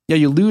 Yeah,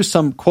 you lose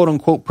some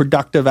quote-unquote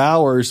productive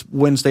hours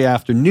Wednesday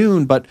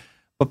afternoon, but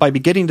by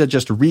beginning to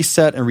just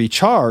reset and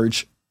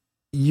recharge,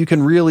 you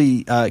can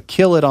really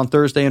kill it on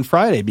Thursday and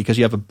Friday because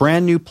you have a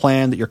brand new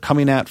plan that you're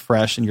coming at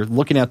fresh and you're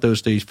looking at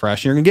those days fresh.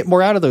 And you're going to get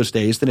more out of those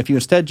days than if you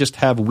instead just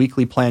have a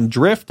weekly plan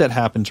drift that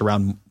happens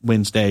around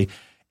Wednesday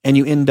and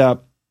you end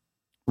up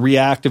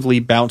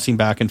reactively bouncing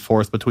back and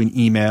forth between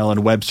email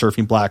and web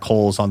surfing black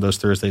holes on those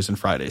Thursdays and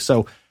Fridays.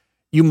 So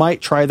you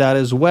might try that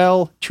as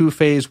well.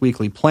 2-phase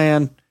weekly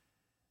plan.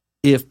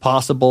 If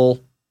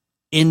possible,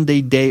 end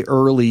a day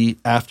early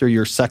after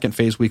your second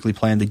phase weekly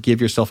plan to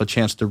give yourself a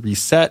chance to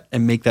reset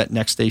and make that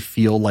next day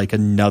feel like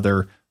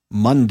another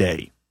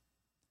Monday.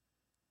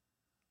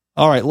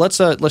 All right, let's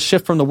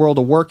shift from the world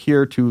of work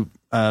here to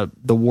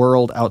the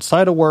world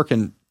outside of work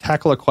and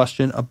tackle a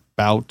question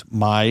about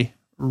my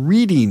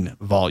reading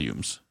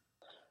volumes.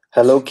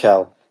 Hello,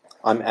 Cal.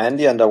 I'm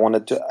Andy, and I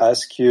wanted to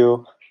ask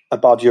you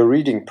about your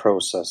reading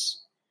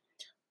process.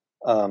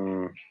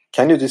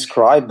 Can you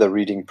describe the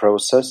reading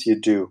process you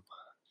do?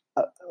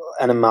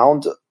 An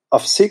amount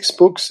of 6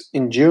 books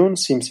in June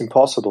seems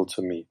impossible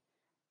to me.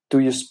 Do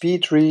you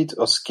speed read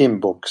or skim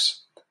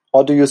books?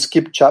 Or do you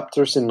skip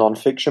chapters in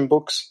nonfiction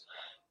books?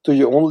 Do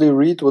you only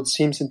read what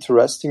seems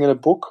interesting in a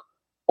book?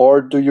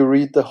 Or do you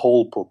read the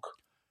whole book?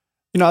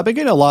 I've been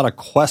getting a lot of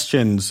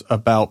questions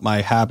about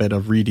my habit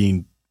of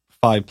reading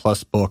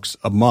 5+ books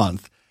a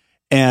month.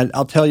 And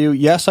I'll tell you,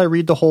 yes, I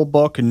read the whole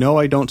book. No,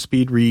 I don't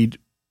speed read.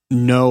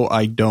 No,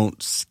 I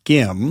don't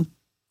skim.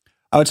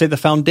 I would say the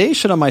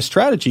foundation of my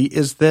strategy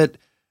is that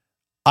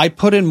I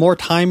put in more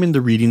time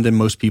into reading than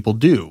most people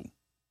do.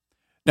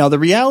 Now, the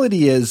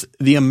reality is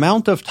the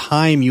amount of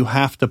time you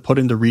have to put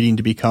into reading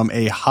to become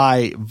a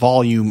high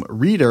volume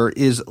reader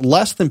is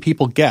less than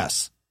people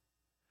guess.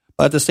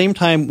 But at the same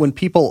time, when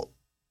people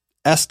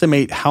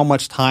estimate how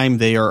much time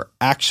they are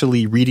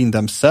actually reading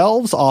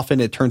themselves, often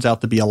it turns out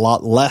to be a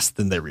lot less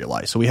than they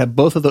realize. So we have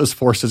both of those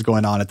forces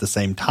going on at the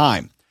same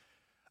time.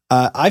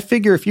 I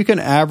figure if you can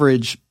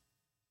average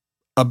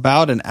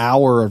about an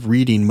hour of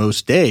reading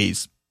most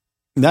days,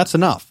 that's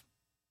enough.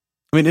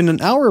 I mean, in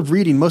an hour of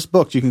reading, most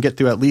books, you can get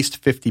through at least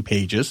 50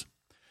 pages.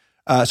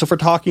 So if we're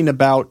talking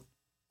about,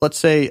 let's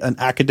say, an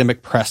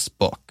academic press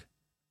book,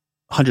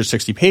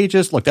 160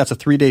 pages, look, that's a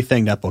 3-day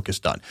thing, that book is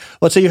done.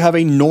 Let's say you have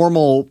a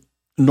normal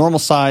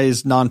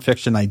size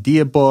nonfiction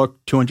idea book,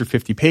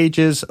 250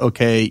 pages,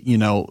 okay,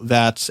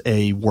 that's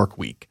a work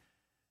week,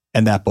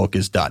 and that book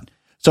is done.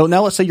 So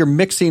now let's say you're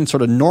mixing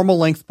sort of normal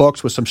length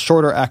books with some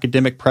shorter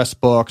academic press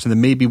books, and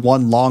then maybe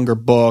one longer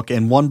book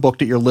and one book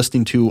that you're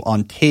listening to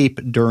on tape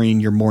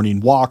during your morning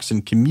walks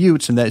and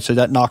commutes, and so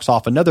that knocks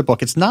off another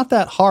book. It's not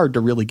that hard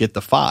to really get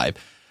to 5.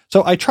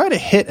 So I try to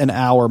hit an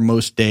hour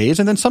most days,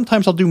 and then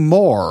sometimes I'll do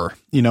more.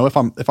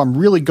 If I'm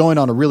really going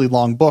on a really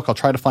long book, I'll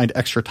try to find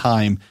extra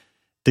time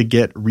to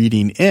get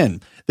reading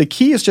in. The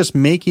key is just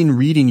making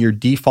reading your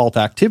default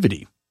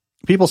activity.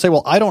 People say,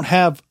 well, I don't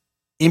have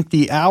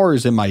empty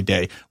hours in my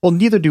day. Well,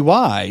 neither do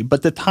I,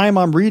 but the time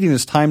I'm reading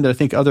is time that I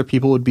think other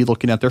people would be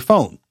looking at their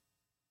phone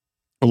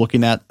or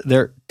looking at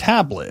their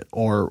tablet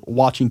or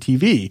watching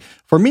TV.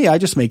 For me, I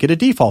just make it a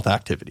default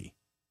activity.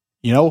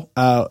 I'm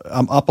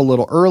up a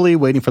little early,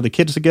 waiting for the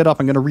kids to get up,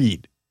 I'm going to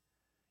read.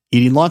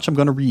 Eating lunch, I'm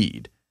going to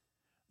read.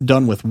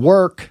 Done with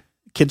work,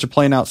 kids are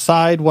playing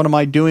outside. What am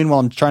I doing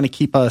while I'm trying to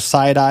keep a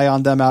side eye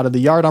on them out of the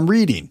yard? I'm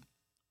reading.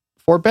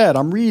 Before bed,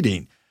 I'm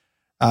reading.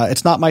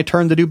 It's not my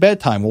turn to do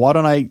bedtime. Well, why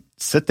don't I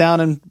sit down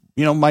in,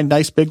 my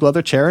nice big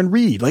leather chair and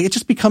read? Like, it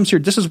just becomes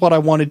this is what I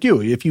want to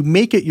do. If you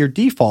make it your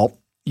default,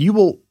 you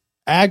will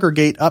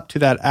aggregate up to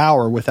that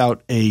hour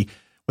without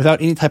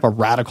any type of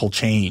radical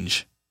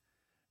change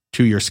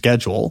to your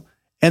schedule.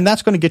 And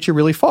that's going to get you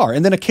really far.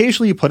 And then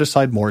occasionally you put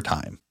aside more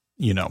time.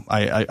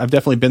 I've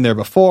definitely been there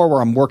before where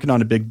I'm working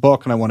on a big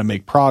book and I want to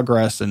make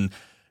progress and,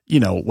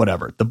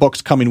 whatever. The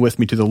book's coming with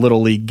me to the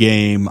Little League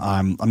game.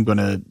 I'm going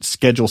to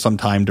schedule some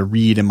time to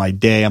read in my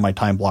day on my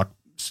time block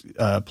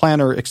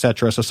planner,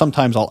 etc. So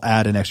sometimes I'll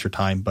add an extra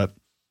time, but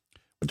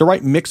with the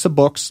right mix of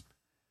books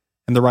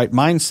and the right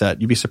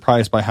mindset, you'd be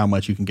surprised by how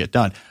much you can get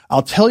done.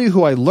 I'll tell you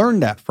who I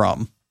learned that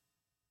from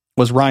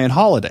was Ryan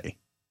Holiday.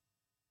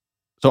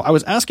 So I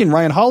was asking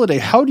Ryan Holiday,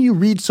 how do you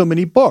read so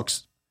many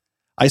books?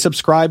 I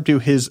subscribe to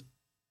his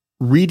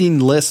reading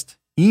list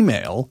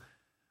email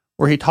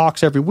where he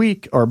talks every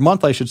week or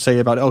month, I should say,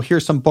 about,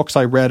 here's some books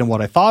I read and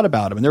what I thought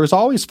about them. And there was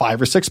always 5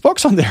 or 6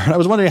 books on there. And I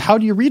was wondering, how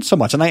do you read so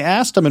much? And I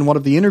asked him in one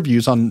of the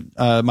interviews on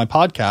my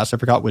podcast, I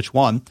forgot which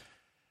one.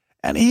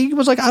 And he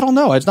was like, I don't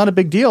know. It's not a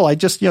big deal. I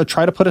just,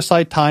 try to put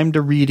aside time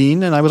to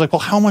reading. And I was like, well,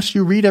 how much do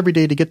you read every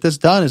day to get this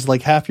done? Is it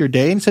like half your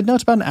day? And he said, no,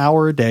 it's about an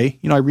hour a day.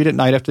 I read at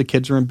night after the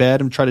kids are in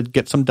bed and try to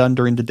get some done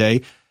during the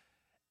day.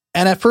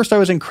 And at first I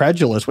was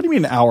incredulous. What do you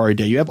mean an hour a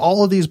day? You have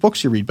all of these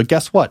books you read, but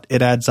guess what?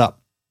 It adds up.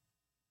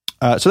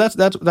 So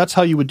that's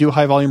how you would do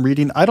high volume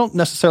reading. I don't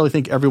necessarily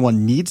think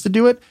everyone needs to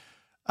do it,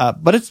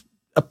 but it's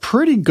a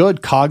pretty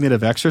good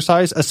cognitive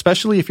exercise,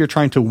 especially if you're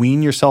trying to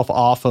wean yourself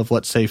off of,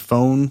 let's say,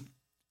 phone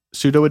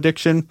pseudo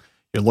addiction.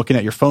 You're looking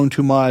at your phone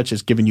too much.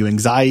 It's giving you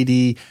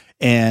anxiety.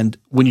 And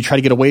when you try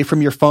to get away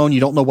from your phone,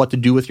 you don't know what to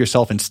do with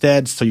yourself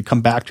instead. So you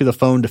come back to the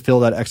phone to fill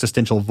that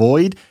existential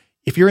void.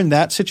 If you're in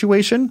that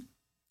situation,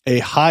 a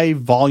high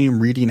volume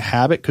reading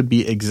habit could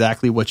be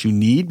exactly what you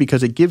need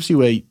because it gives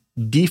you a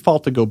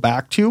default to go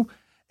back to,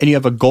 and you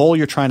have a goal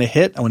you're trying to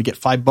hit. I want to get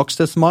 5 books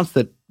this month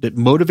that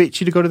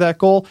motivates you to go to that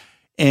goal.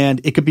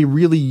 And it could be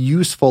really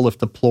useful if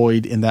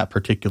deployed in that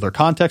particular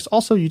context.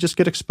 Also, you just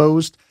get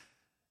exposed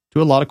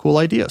to a lot of cool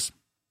ideas.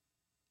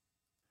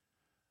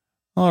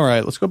 All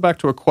right, let's go back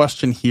to a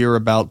question here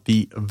about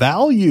the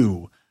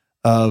value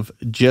of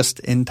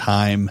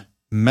just-in-time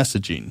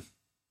messaging.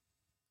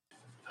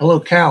 Hello,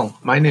 Cal.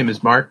 My name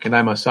is Mark, and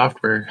I'm a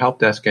software help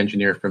desk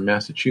engineer from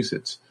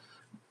Massachusetts.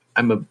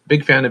 I'm a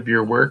big fan of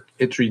your work.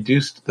 It's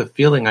reduced the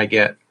feeling I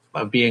get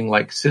of being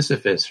like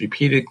Sisyphus,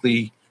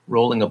 repeatedly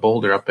rolling a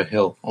boulder up a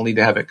hill, only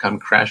to have it come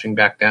crashing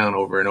back down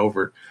over and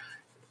over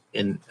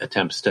in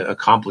attempts to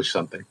accomplish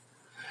something.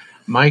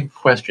 My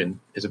question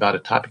is about a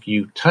topic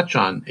you touch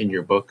on in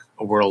your book,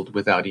 A World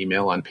Without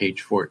Email, on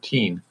page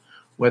 14,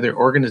 whether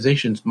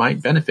organizations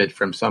might benefit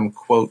from some,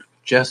 quote,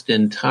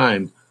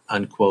 just-in-time,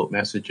 unquote,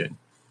 messaging.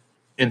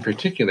 In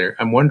particular,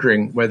 I'm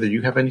wondering whether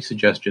you have any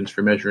suggestions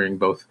for measuring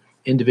both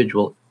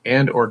individual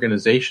and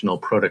organizational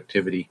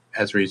productivity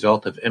as a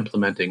result of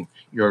implementing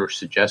your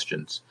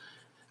suggestions.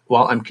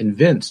 While I'm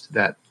convinced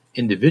that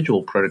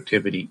individual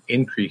productivity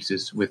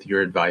increases with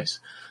your advice,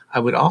 I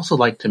would also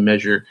like to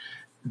measure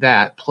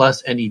that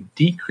plus any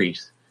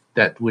decrease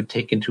that would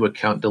take into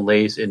account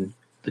delays in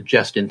the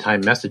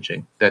just-in-time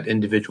messaging that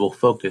individual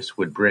focus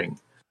would bring.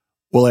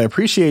 Well, I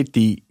appreciate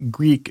the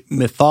Greek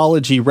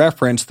mythology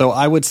reference, though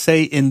I would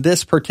say in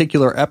this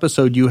particular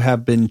episode, you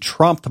have been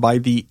trumped by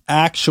the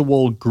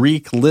actual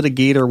Greek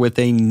litigator with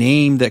a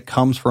name that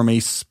comes from a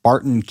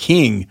Spartan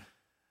king.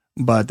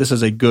 But this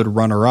is a good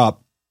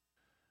runner-up.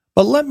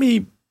 But let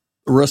me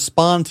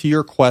respond to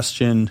your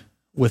question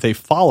with a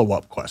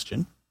follow-up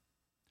question.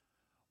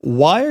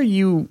 Why are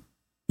you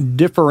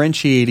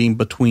differentiating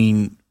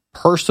between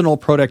personal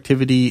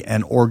productivity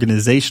and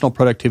organizational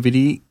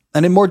productivity?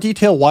 And in more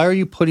detail, why are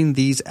you putting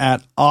these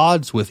at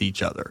odds with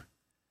each other?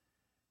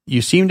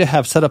 You seem to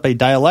have set up a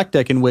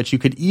dialectic in which you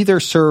could either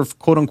serve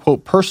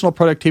quote-unquote personal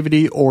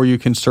productivity or you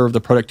can serve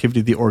the productivity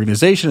of the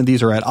organization, and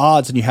these are at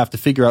odds, and you have to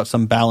figure out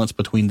some balance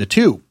between the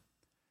two.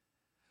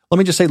 Let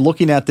me just say,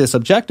 looking at this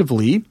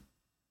objectively,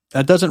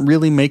 that doesn't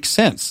really make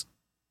sense.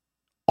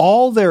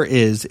 All there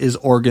is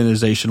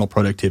organizational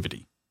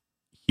productivity.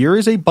 Here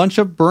is a bunch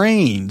of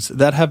brains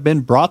that have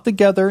been brought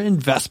together,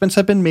 investments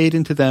have been made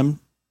into them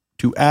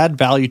to add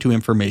value to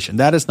information.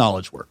 That is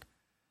knowledge work.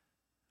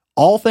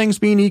 All things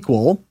being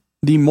equal,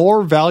 the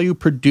more value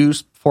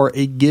produced for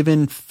a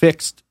given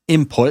fixed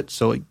input,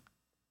 so a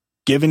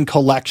given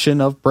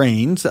collection of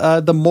brains,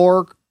 the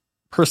more,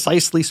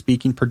 precisely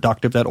speaking,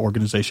 productive that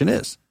organization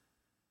is.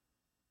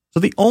 So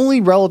the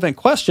only relevant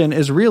question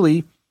is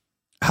really,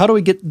 how do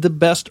we get the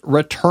best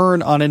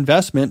return on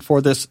investment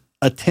for this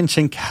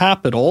attention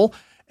capital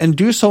and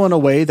do so in a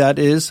way that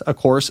is, of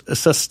course,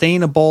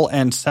 sustainable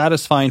and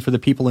satisfying for the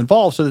people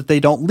involved so that they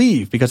don't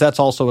leave, because that's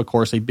also, of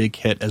course, a big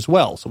hit as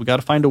well. So we got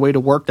to find a way to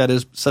work that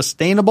is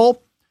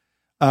sustainable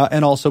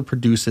and also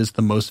produces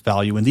the most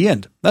value in the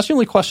end. That's the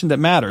only question that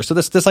matters. So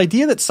this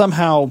idea that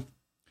somehow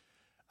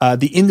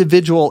the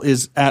individual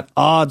is at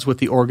odds with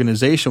the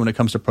organization when it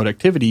comes to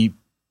productivity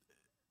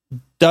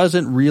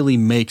doesn't really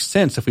make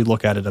sense if we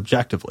look at it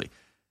objectively.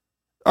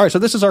 All right, so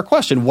this is our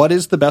question. What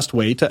is the best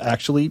way to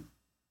actually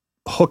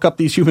hook up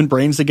these human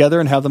brains together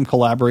and have them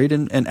collaborate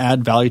and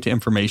add value to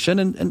information?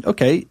 And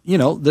okay,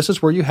 this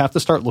is where you have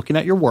to start looking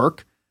at your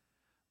work,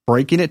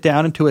 breaking it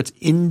down into its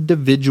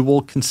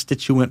individual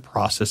constituent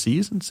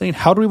processes and saying,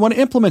 how do we want to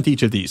implement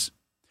each of these?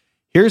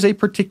 Here's a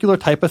particular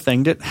type of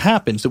thing that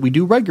happens that we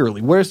do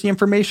regularly. Where does the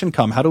information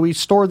come? How do we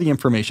store the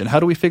information? How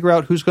do we figure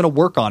out who's going to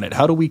work on it?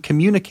 How do we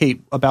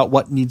communicate about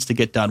what needs to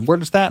get done? Where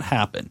does that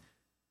happen?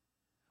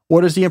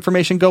 Where does the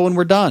information go when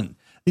we're done?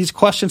 These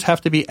questions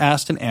have to be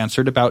asked and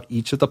answered about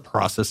each of the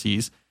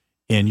processes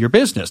in your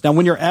business. Now,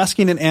 when you're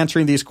asking and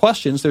answering these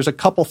questions, there's a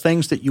couple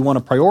things that you want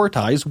to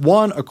prioritize.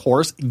 One, of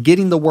course,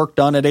 getting the work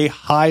done at a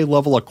high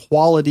level of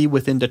quality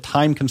within the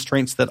time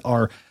constraints that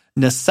are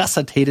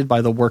necessitated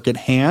by the work at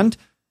hand.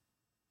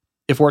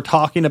 If we're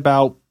talking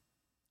about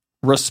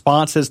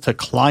responses to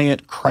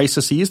client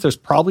crises, there's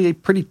probably a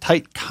pretty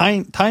tight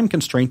time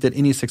constraint that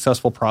any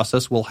successful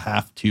process will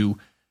have to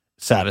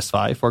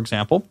satisfy, for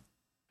example.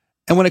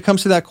 And when it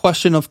comes to that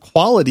question of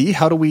quality,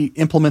 how do we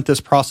implement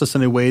this process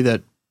in a way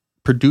that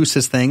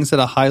produces things at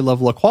a high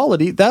level of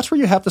quality? That's where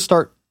you have to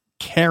start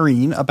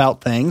caring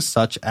about things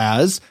such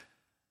as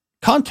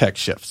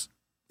context shifts.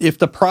 If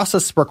the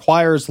process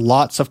requires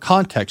lots of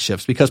context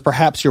shifts, because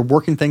perhaps you're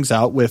working things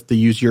out with, to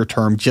use your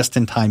term,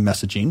 just-in-time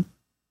messaging,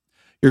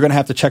 you're going to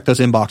have to check those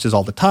inboxes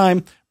all the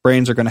time.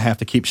 Brains are going to have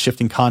to keep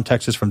shifting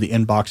contexts from the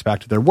inbox back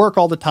to their work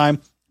all the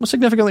time. Will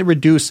significantly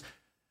reduce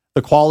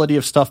the quality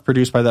of stuff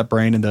produced by that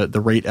brain and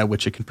the rate at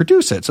which it can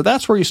produce it. So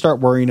that's where you start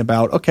worrying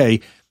about,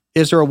 okay,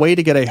 is there a way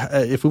to get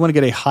if we want to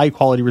get a high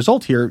quality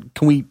result here,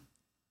 can we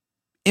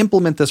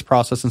implement this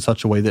process in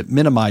such a way that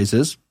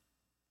minimizes,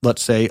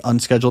 let's say,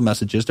 unscheduled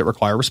messages that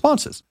require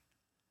responses?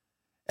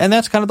 And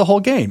that's kind of the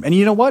whole game. And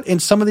you know what? In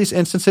some of these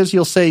instances,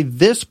 you'll say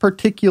this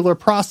particular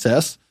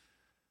process,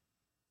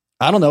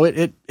 I don't know,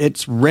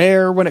 it's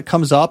rare when it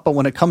comes up, but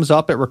when it comes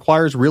up, it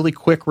requires really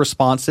quick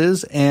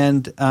responses.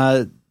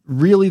 And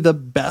really the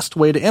best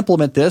way to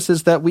implement this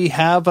is that we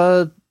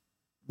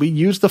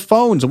use the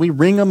phones and we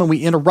ring them and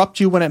we interrupt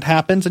you when it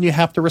happens and you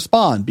have to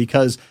respond.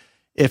 Because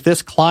if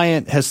this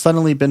client has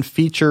suddenly been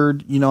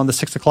featured, on the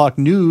 6 o'clock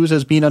news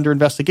as being under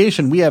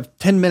investigation, we have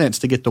 10 minutes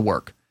to get to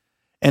work.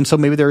 And so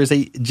maybe there is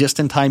a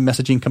just-in-time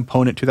messaging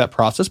component to that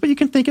process, but you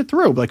can think it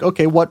through. Like,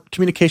 okay, what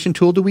communication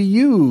tool do we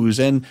use?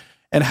 And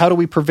how do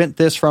we prevent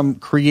this from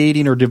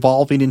creating or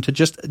devolving into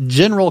just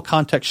general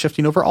context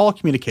shifting over all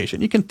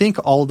communication? You can think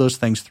all of those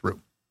things through.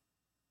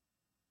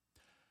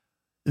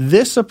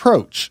 This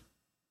approach,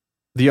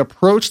 the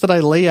approach that I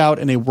lay out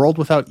in A World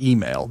Without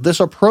Email, this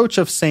approach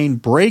of saying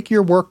break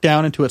your work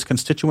down into its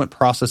constituent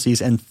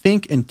processes and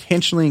think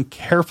intentionally and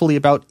carefully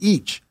about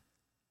each.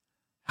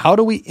 How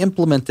do we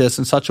implement this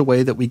in such a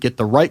way that we get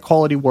the right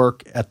quality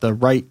work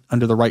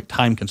under the right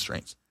time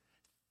constraints?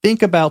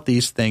 Think about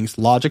these things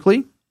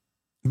logically.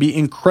 Be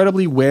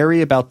incredibly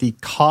wary about the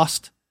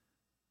cost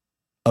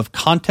of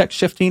context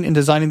shifting in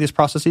designing these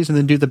processes, and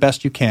then do the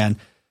best you can.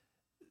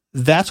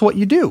 That's what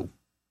you do.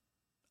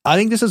 I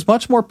think this is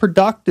much more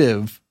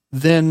productive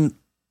than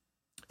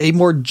a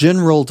more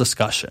general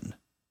discussion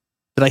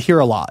that I hear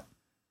a lot.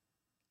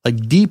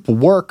 Like deep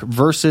work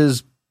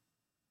versus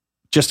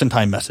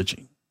just-in-time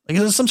messaging? Like,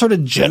 is this some sort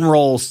of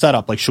general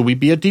setup? Like, should we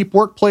be a deep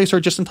workplace or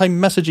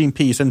just-in-time messaging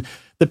piece? And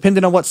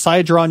depending on what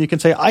side you're on, you can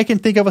say, I can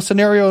think of a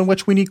scenario in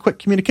which we need quick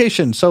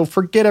communication. So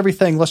forget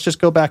everything. Let's just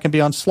go back and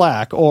be on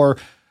Slack. Or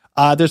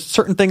there's a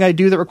certain thing I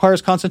do that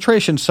requires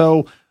concentration.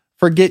 So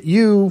forget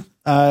you.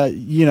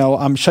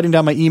 I'm shutting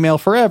down my email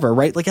forever,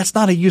 right? Like, that's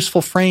not a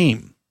useful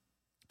frame.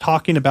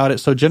 Talking about it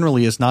so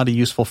generally is not a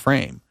useful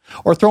frame.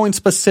 Or throwing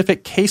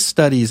specific case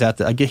studies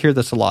at I hear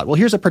this a lot. Well,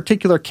 here's a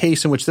particular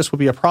case in which this would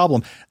be a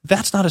problem.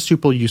 That's not a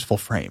super useful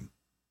frame.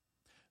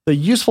 The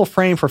useful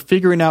frame for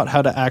figuring out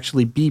how to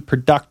actually be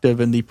productive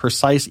in the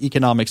precise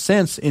economic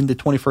sense in the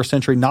 21st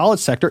century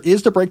knowledge sector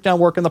is to break down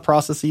work in the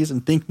processes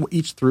and think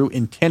each through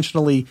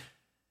intentionally.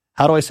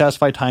 How do I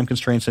satisfy time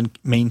constraints and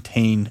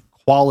maintain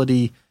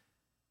quality,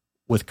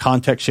 with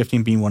context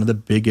shifting being one of the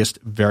biggest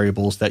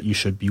variables that you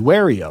should be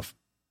wary of?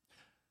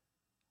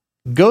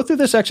 Go through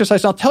this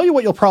exercise, and I'll tell you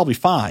what you'll probably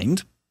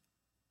find.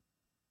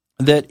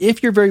 That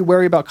if you're very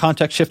wary about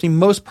context shifting,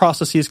 most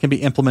processes can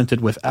be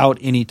implemented without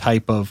any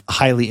type of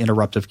highly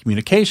interruptive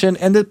communication.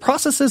 And the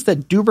processes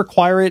that do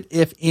require it,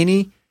 if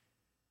any,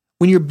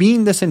 when you're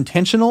being this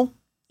intentional,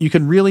 you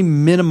can really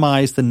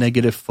minimize the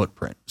negative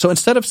footprint. So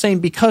instead of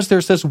saying, because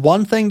there's this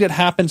one thing that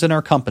happens in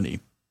our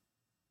company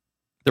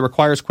that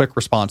requires quick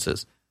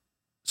responses,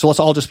 so let's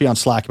all just be on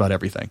Slack about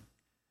everything.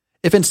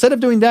 If instead of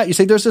doing that, you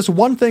say there's this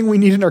one thing we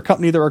need in our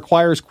company that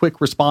requires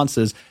quick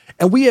responses,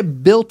 and we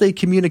have built a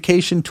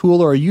communication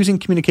tool or are using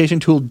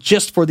communication tool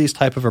just for these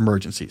type of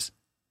emergencies.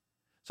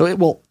 So it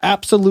will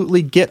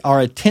absolutely get our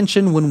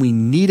attention when we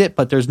need it,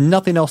 but there's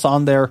nothing else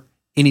on there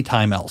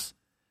anytime else.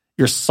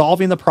 You're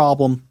solving the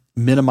problem,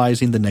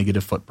 minimizing the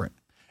negative footprint.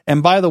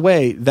 And by the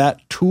way,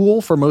 that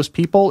tool for most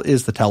people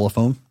is the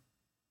telephone.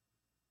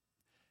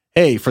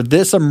 Hey, for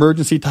this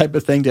emergency type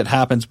of thing that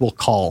happens, we'll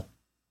call.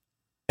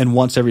 And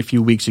once every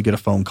few weeks, you get a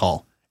phone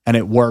call and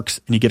it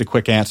works and you get a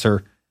quick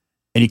answer.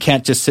 And you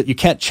can't just you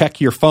can't check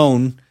your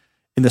phone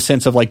in the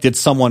sense of like, did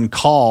someone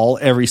call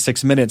every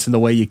 6 minutes in the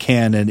way you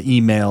can an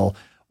email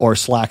or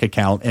Slack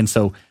account? And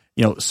so,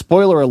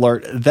 spoiler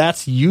alert,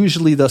 that's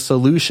usually the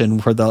solution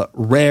for the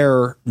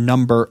rare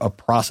number of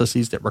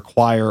processes that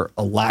require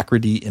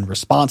alacrity in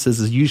responses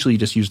is usually you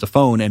just use the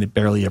phone and it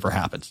barely ever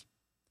happens.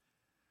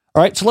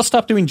 All right. So let's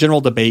stop doing general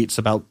debates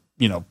about,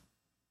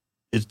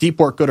 is deep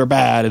work good or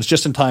bad? Is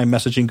just-in-time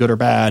messaging good or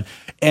bad?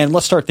 And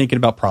let's start thinking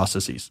about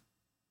processes.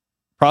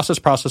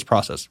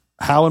 Process.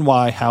 How and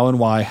why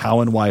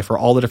for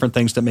all the different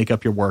things that make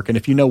up your work. And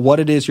if you know what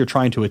it is you're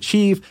trying to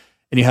achieve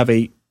and you have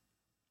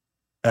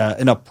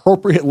an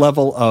appropriate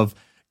level of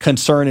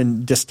concern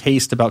and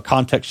distaste about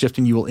context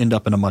shifting, you will end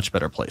up in a much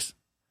better place.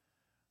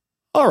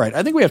 All right.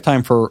 I think we have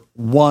time for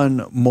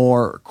one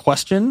more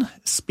question.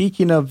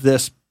 Speaking of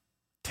this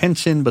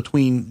tension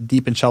between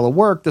deep and shallow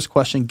work, this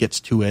question gets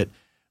to it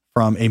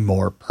from a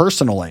more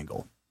personal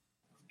angle.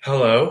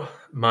 Hello,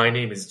 my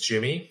name is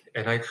Jimmy,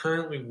 and I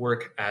currently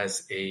work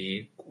as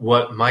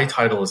what my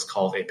title is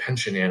called a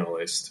pension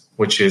analyst,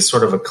 which is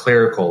sort of a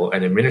clerical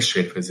and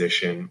administrative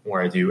position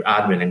where I do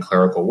admin and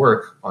clerical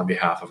work on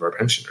behalf of our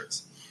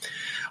pensioners.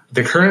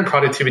 The current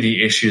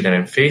productivity issue that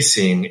I'm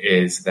facing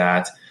is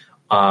that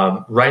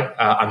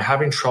I'm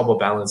having trouble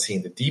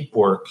balancing the deep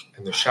work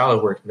and the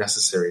shallow work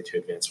necessary to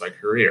advance my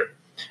career.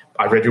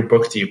 I read your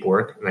book, Deep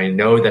Work, and I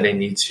know that I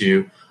need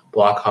to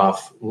block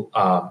off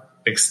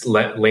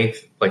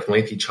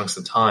lengthy chunks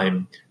of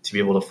time to be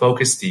able to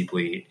focus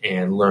deeply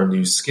and learn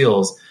new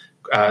skills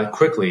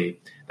quickly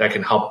that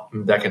can help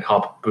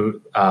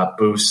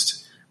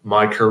boost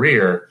my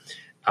career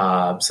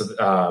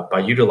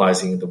by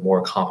utilizing the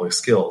more complex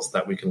skills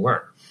that we can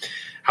learn.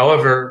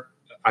 However,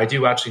 I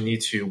do actually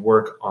need to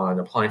work on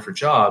applying for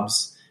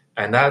jobs,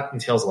 and that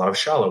entails a lot of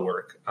shallow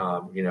work.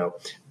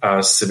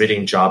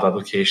 Submitting job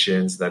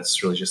applications,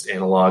 that's really just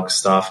analog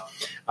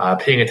stuff.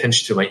 Paying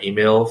attention to my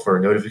email for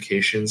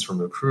notifications from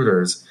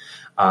recruiters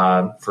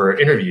for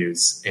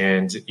interviews,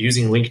 and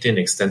using LinkedIn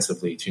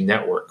extensively to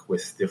network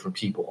with different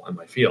people in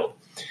my field.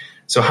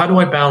 So how do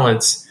I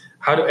balance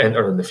or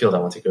in the field I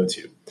want to go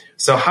to?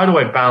 So how do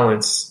I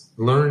balance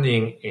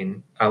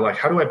learning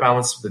how do I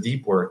balance the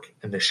deep work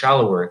and the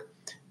shallow work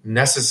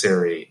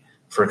necessary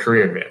for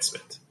career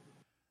advancement?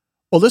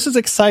 Well, this is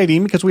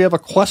exciting because we have a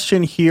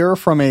question here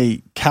from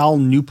a Cal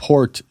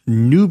Newport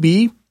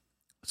newbie,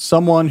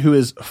 someone who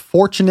is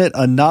fortunate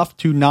enough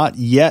to not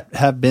yet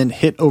have been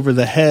hit over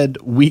the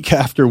head week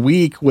after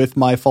week with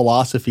my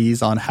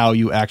philosophies on how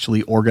you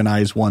actually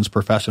organize one's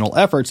professional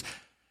efforts.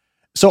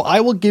 So I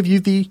will give you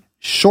the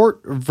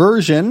short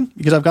version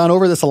because I've gone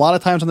over this a lot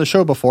of times on the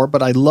show before,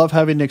 but I love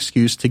having an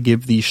excuse to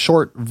give the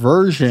short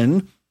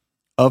version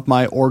of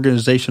my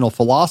organizational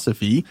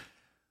philosophy.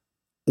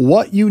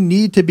 What you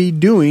need to be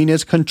doing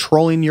is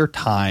controlling your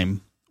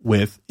time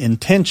with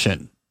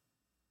intention,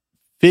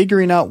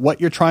 figuring out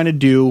what you're trying to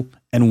do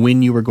and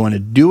when you are going to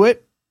do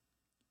it.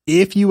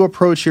 If you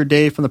approach your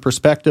day from the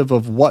perspective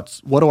of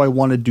what do I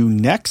want to do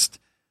next,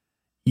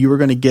 you are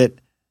going to get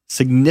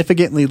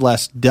significantly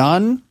less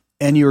done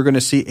and you're going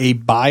to see a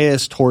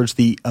bias towards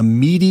the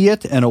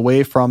immediate and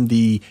away from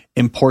the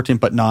important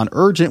but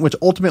non-urgent, which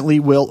ultimately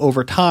will,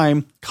 over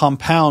time,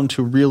 compound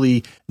to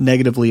really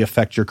negatively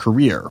affect your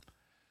career.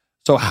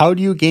 So how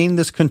do you gain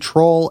this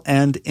control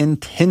and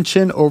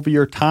intention over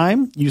your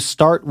time? You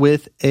start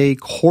with a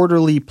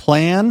quarterly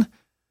plan.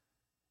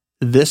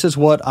 This is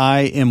what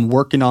I am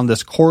working on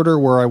this quarter,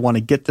 where I want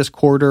to get this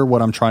quarter,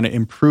 what I'm trying to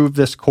improve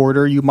this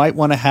quarter. You might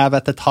want to have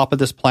at the top of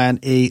this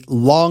plan a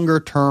longer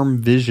term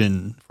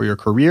vision for your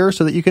career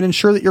so that you can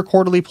ensure that your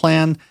quarterly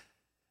plan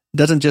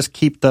doesn't just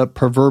keep the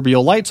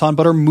proverbial lights on,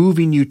 but are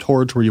moving you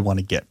towards where you want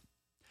to get.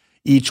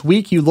 Each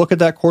week, you look at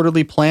that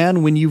quarterly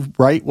plan when you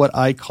write what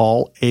I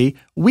call a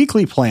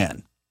weekly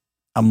plan.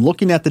 I'm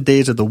looking at the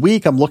days of the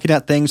week. I'm looking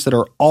at things that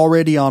are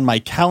already on my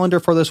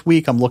calendar for this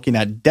week. I'm looking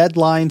at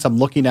deadlines. I'm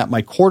looking at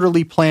my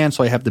quarterly plan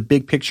so I have the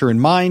big picture in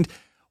mind.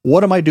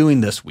 What am I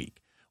doing this week?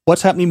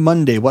 What's happening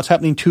Monday? What's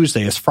happening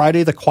Tuesday? Is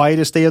Friday the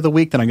quietest day of the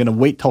week? Then I'm going to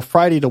wait till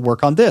Friday to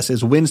work on this.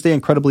 Is Wednesday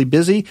incredibly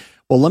busy?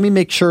 Well, let me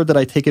make sure that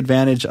I take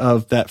advantage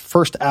of that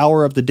first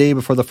hour of the day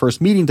before the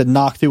first meeting to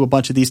knock through a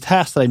bunch of these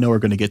tasks that I know are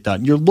going to get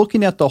done. You're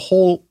looking at the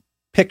whole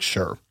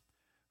picture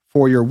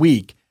for your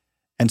week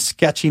and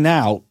sketching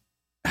out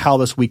how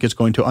this week is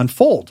going to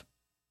unfold.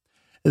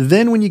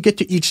 Then when you get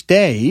to each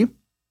day,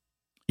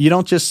 you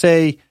don't just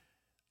say,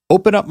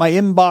 open up my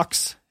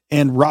inbox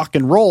and rock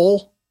and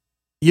roll.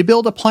 You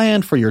build a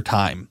plan for your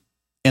time.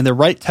 And the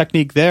right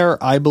technique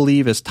there, I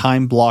believe, is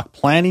time block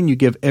planning. You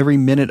give every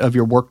minute of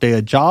your workday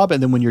a job,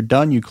 and then when you're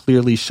done, you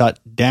clearly shut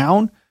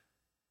down.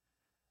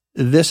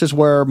 This is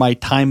where my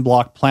time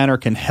block planner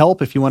can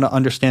help. If you want to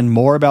understand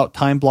more about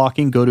time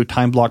blocking, go to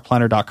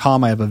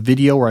timeblockplanner.com. I have a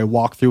video where I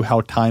walk through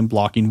how time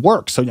blocking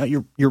works. So now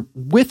you're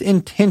with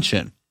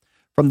intention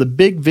from the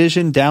big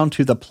vision down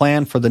to the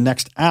plan for the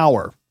next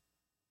hour.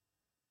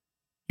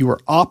 You are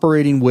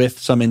operating with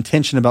some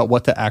intention about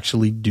what to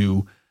actually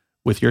do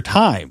with your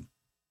time.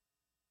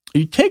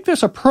 You take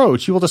this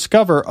approach, you will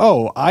discover,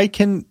 I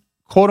can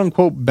quote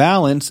unquote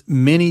balance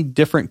many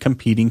different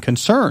competing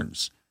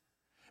concerns.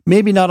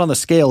 Maybe not on the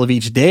scale of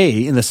each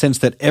day, in the sense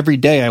that every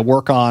day I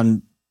work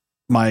on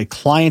my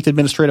client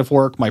administrative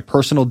work, my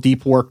personal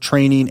deep work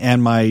training,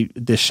 and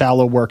the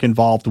shallow work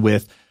involved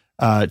with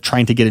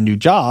trying to get a new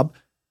job.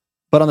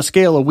 But on the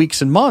scale of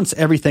weeks and months,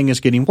 everything is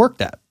getting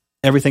worked at.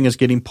 Everything is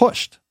getting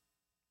pushed.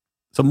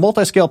 So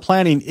multi-scale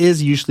planning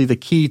is usually the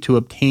key to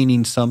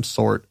obtaining some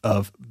sort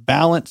of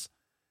balance.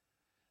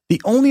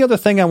 The only other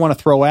thing I want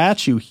to throw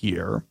at you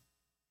here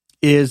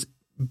is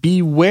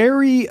be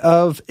wary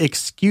of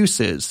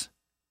excuses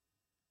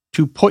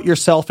to put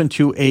yourself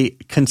into a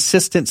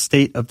consistent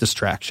state of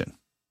distraction.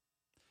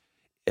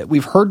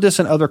 We've heard this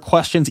in other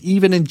questions,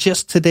 even in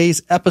just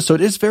today's episode.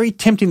 It's very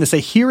tempting to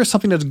say, here is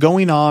something that's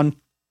going on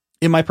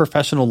in my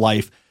professional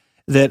life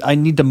that I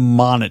need to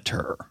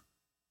monitor.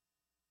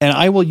 And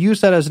I will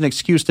use that as an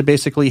excuse to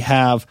basically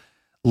have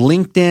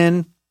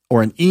LinkedIn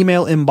or an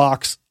email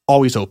inbox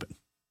always open.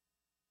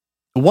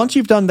 Once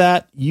you've done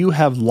that, you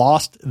have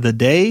lost the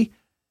day.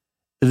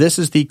 This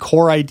is the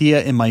core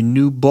idea in my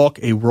new book,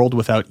 A World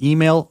Without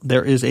Email.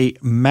 There is a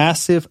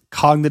massive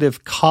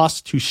cognitive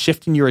cost to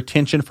shifting your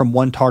attention from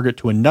one target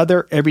to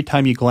another. Every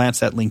time you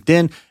glance at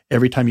LinkedIn,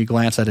 every time you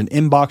glance at an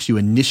inbox, you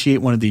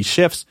initiate one of these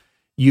shifts.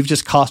 You've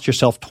just cost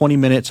yourself 20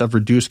 minutes of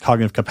reduced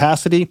cognitive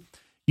capacity.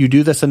 You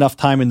do this enough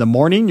time in the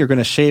morning, you're going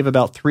to shave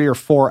about 3 or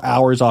 4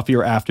 hours off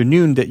your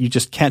afternoon that you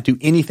just can't do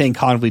anything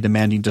cognitively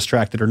demanding,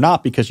 distracted or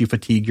not, because you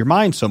fatigue your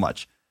mind so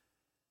much.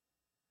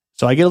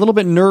 So I get a little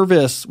bit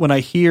nervous when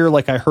I hear,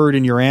 like I heard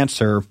in your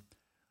answer,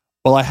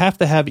 well, I have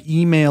to have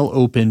email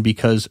open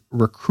because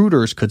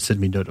recruiters could send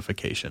me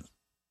notifications.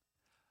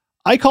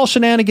 I call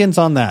shenanigans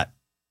on that.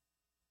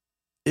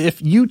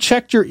 If you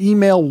checked your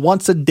email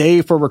once a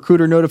day for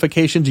recruiter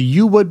notifications,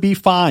 you would be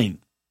fine.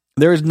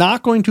 There is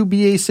not going to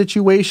be a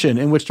situation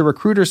in which the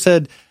recruiter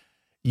said,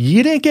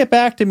 you didn't get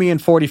back to me in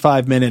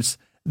 45 minutes.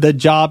 The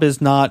job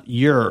is not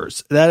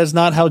yours. That is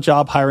not how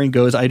job hiring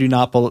goes. I do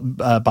not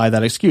buy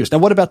that excuse. Now,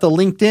 what about the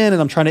LinkedIn? And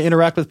I'm trying to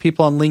interact with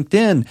people on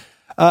LinkedIn.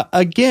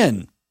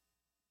 Again,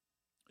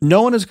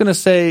 no one is going to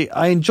say,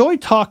 I enjoyed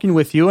talking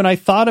with you and I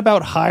thought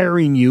about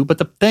hiring you. But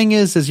the thing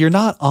is you're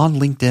not on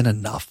LinkedIn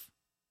enough.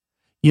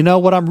 You know,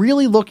 what I'm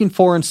really looking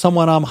for in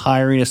someone I'm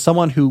hiring is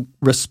someone who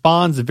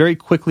responds very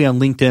quickly on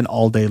LinkedIn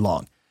all day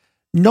long.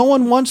 No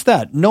one wants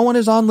that. No one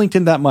is on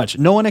LinkedIn that much.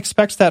 No one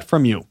expects that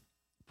from you.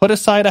 Put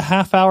aside a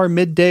half hour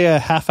midday, a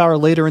half hour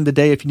later in the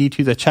day if you need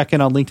to check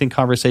in on LinkedIn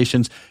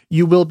conversations.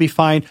 You will be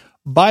fine.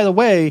 By the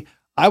way,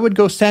 I would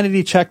go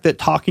sanity check that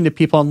talking to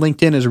people on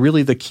LinkedIn is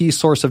really the key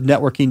source of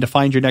networking to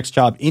find your next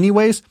job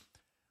anyways.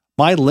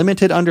 My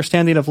limited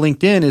understanding of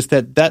LinkedIn is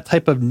that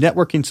type of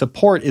networking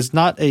support is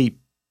not a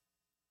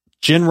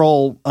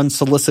general,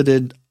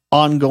 unsolicited,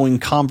 ongoing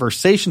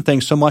conversation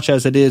thing so much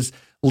as it is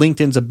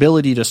LinkedIn's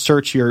ability to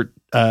search your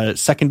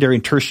secondary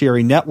and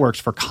tertiary networks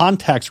for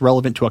contacts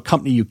relevant to a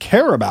company you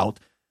care about.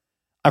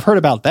 I've heard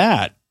about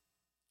that.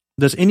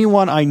 Does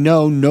anyone I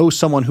know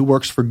someone who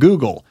works for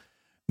Google?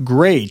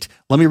 Great.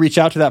 Let me reach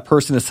out to that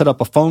person and set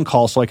up a phone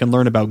call so I can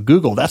learn about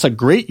Google. That's a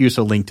great use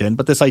of LinkedIn.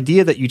 But this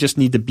idea that you just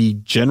need to be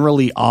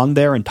generally on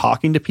there and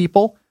talking to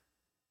people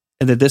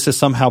and that this is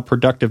somehow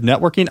productive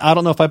networking, I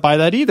don't know if I buy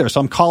that either.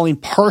 So I'm calling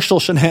partial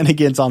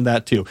shenanigans on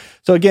that too.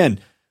 So again,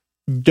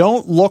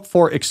 don't look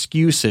for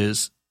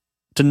excuses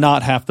to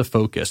not have to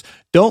focus.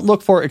 Don't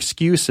look for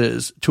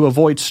excuses to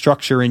avoid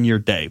structure in your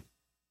day.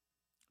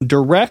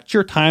 Direct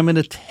your time and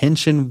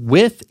attention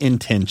with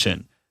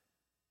intention.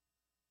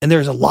 And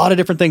there's a lot of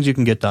different things you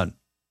can get done.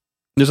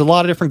 There's a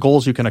lot of different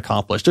goals you can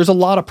accomplish. There's a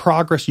lot of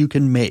progress you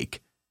can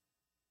make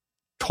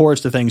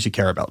towards the things you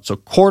care about. So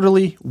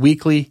quarterly,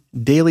 weekly,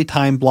 daily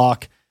time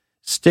block,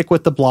 stick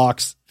with the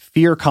blocks,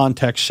 fear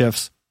context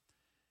shifts.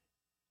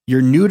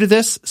 You're new to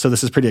this, so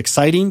this is pretty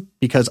exciting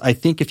because I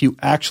think if you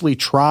actually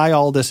try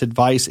all this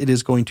advice, it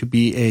is going to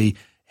be a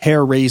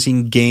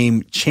hair-raising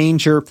game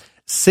changer.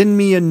 Send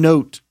me a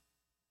note,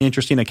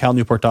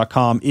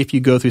 interesting@calnewport.com, if you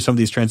go through some of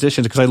these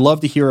transitions, because I love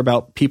to hear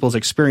about people's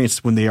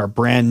experience when they are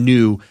brand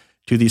new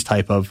to these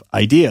type of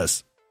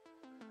ideas.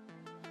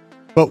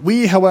 But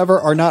we, however,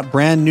 are not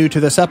brand new to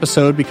this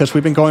episode because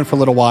we've been going for a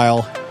little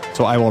while,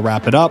 so I will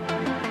wrap it up.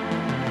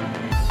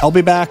 I'll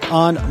be back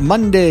on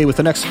Monday with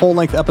the next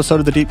full-length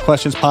episode of the Deep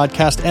Questions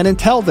podcast, and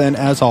until then,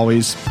 as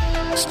always,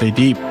 stay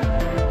deep.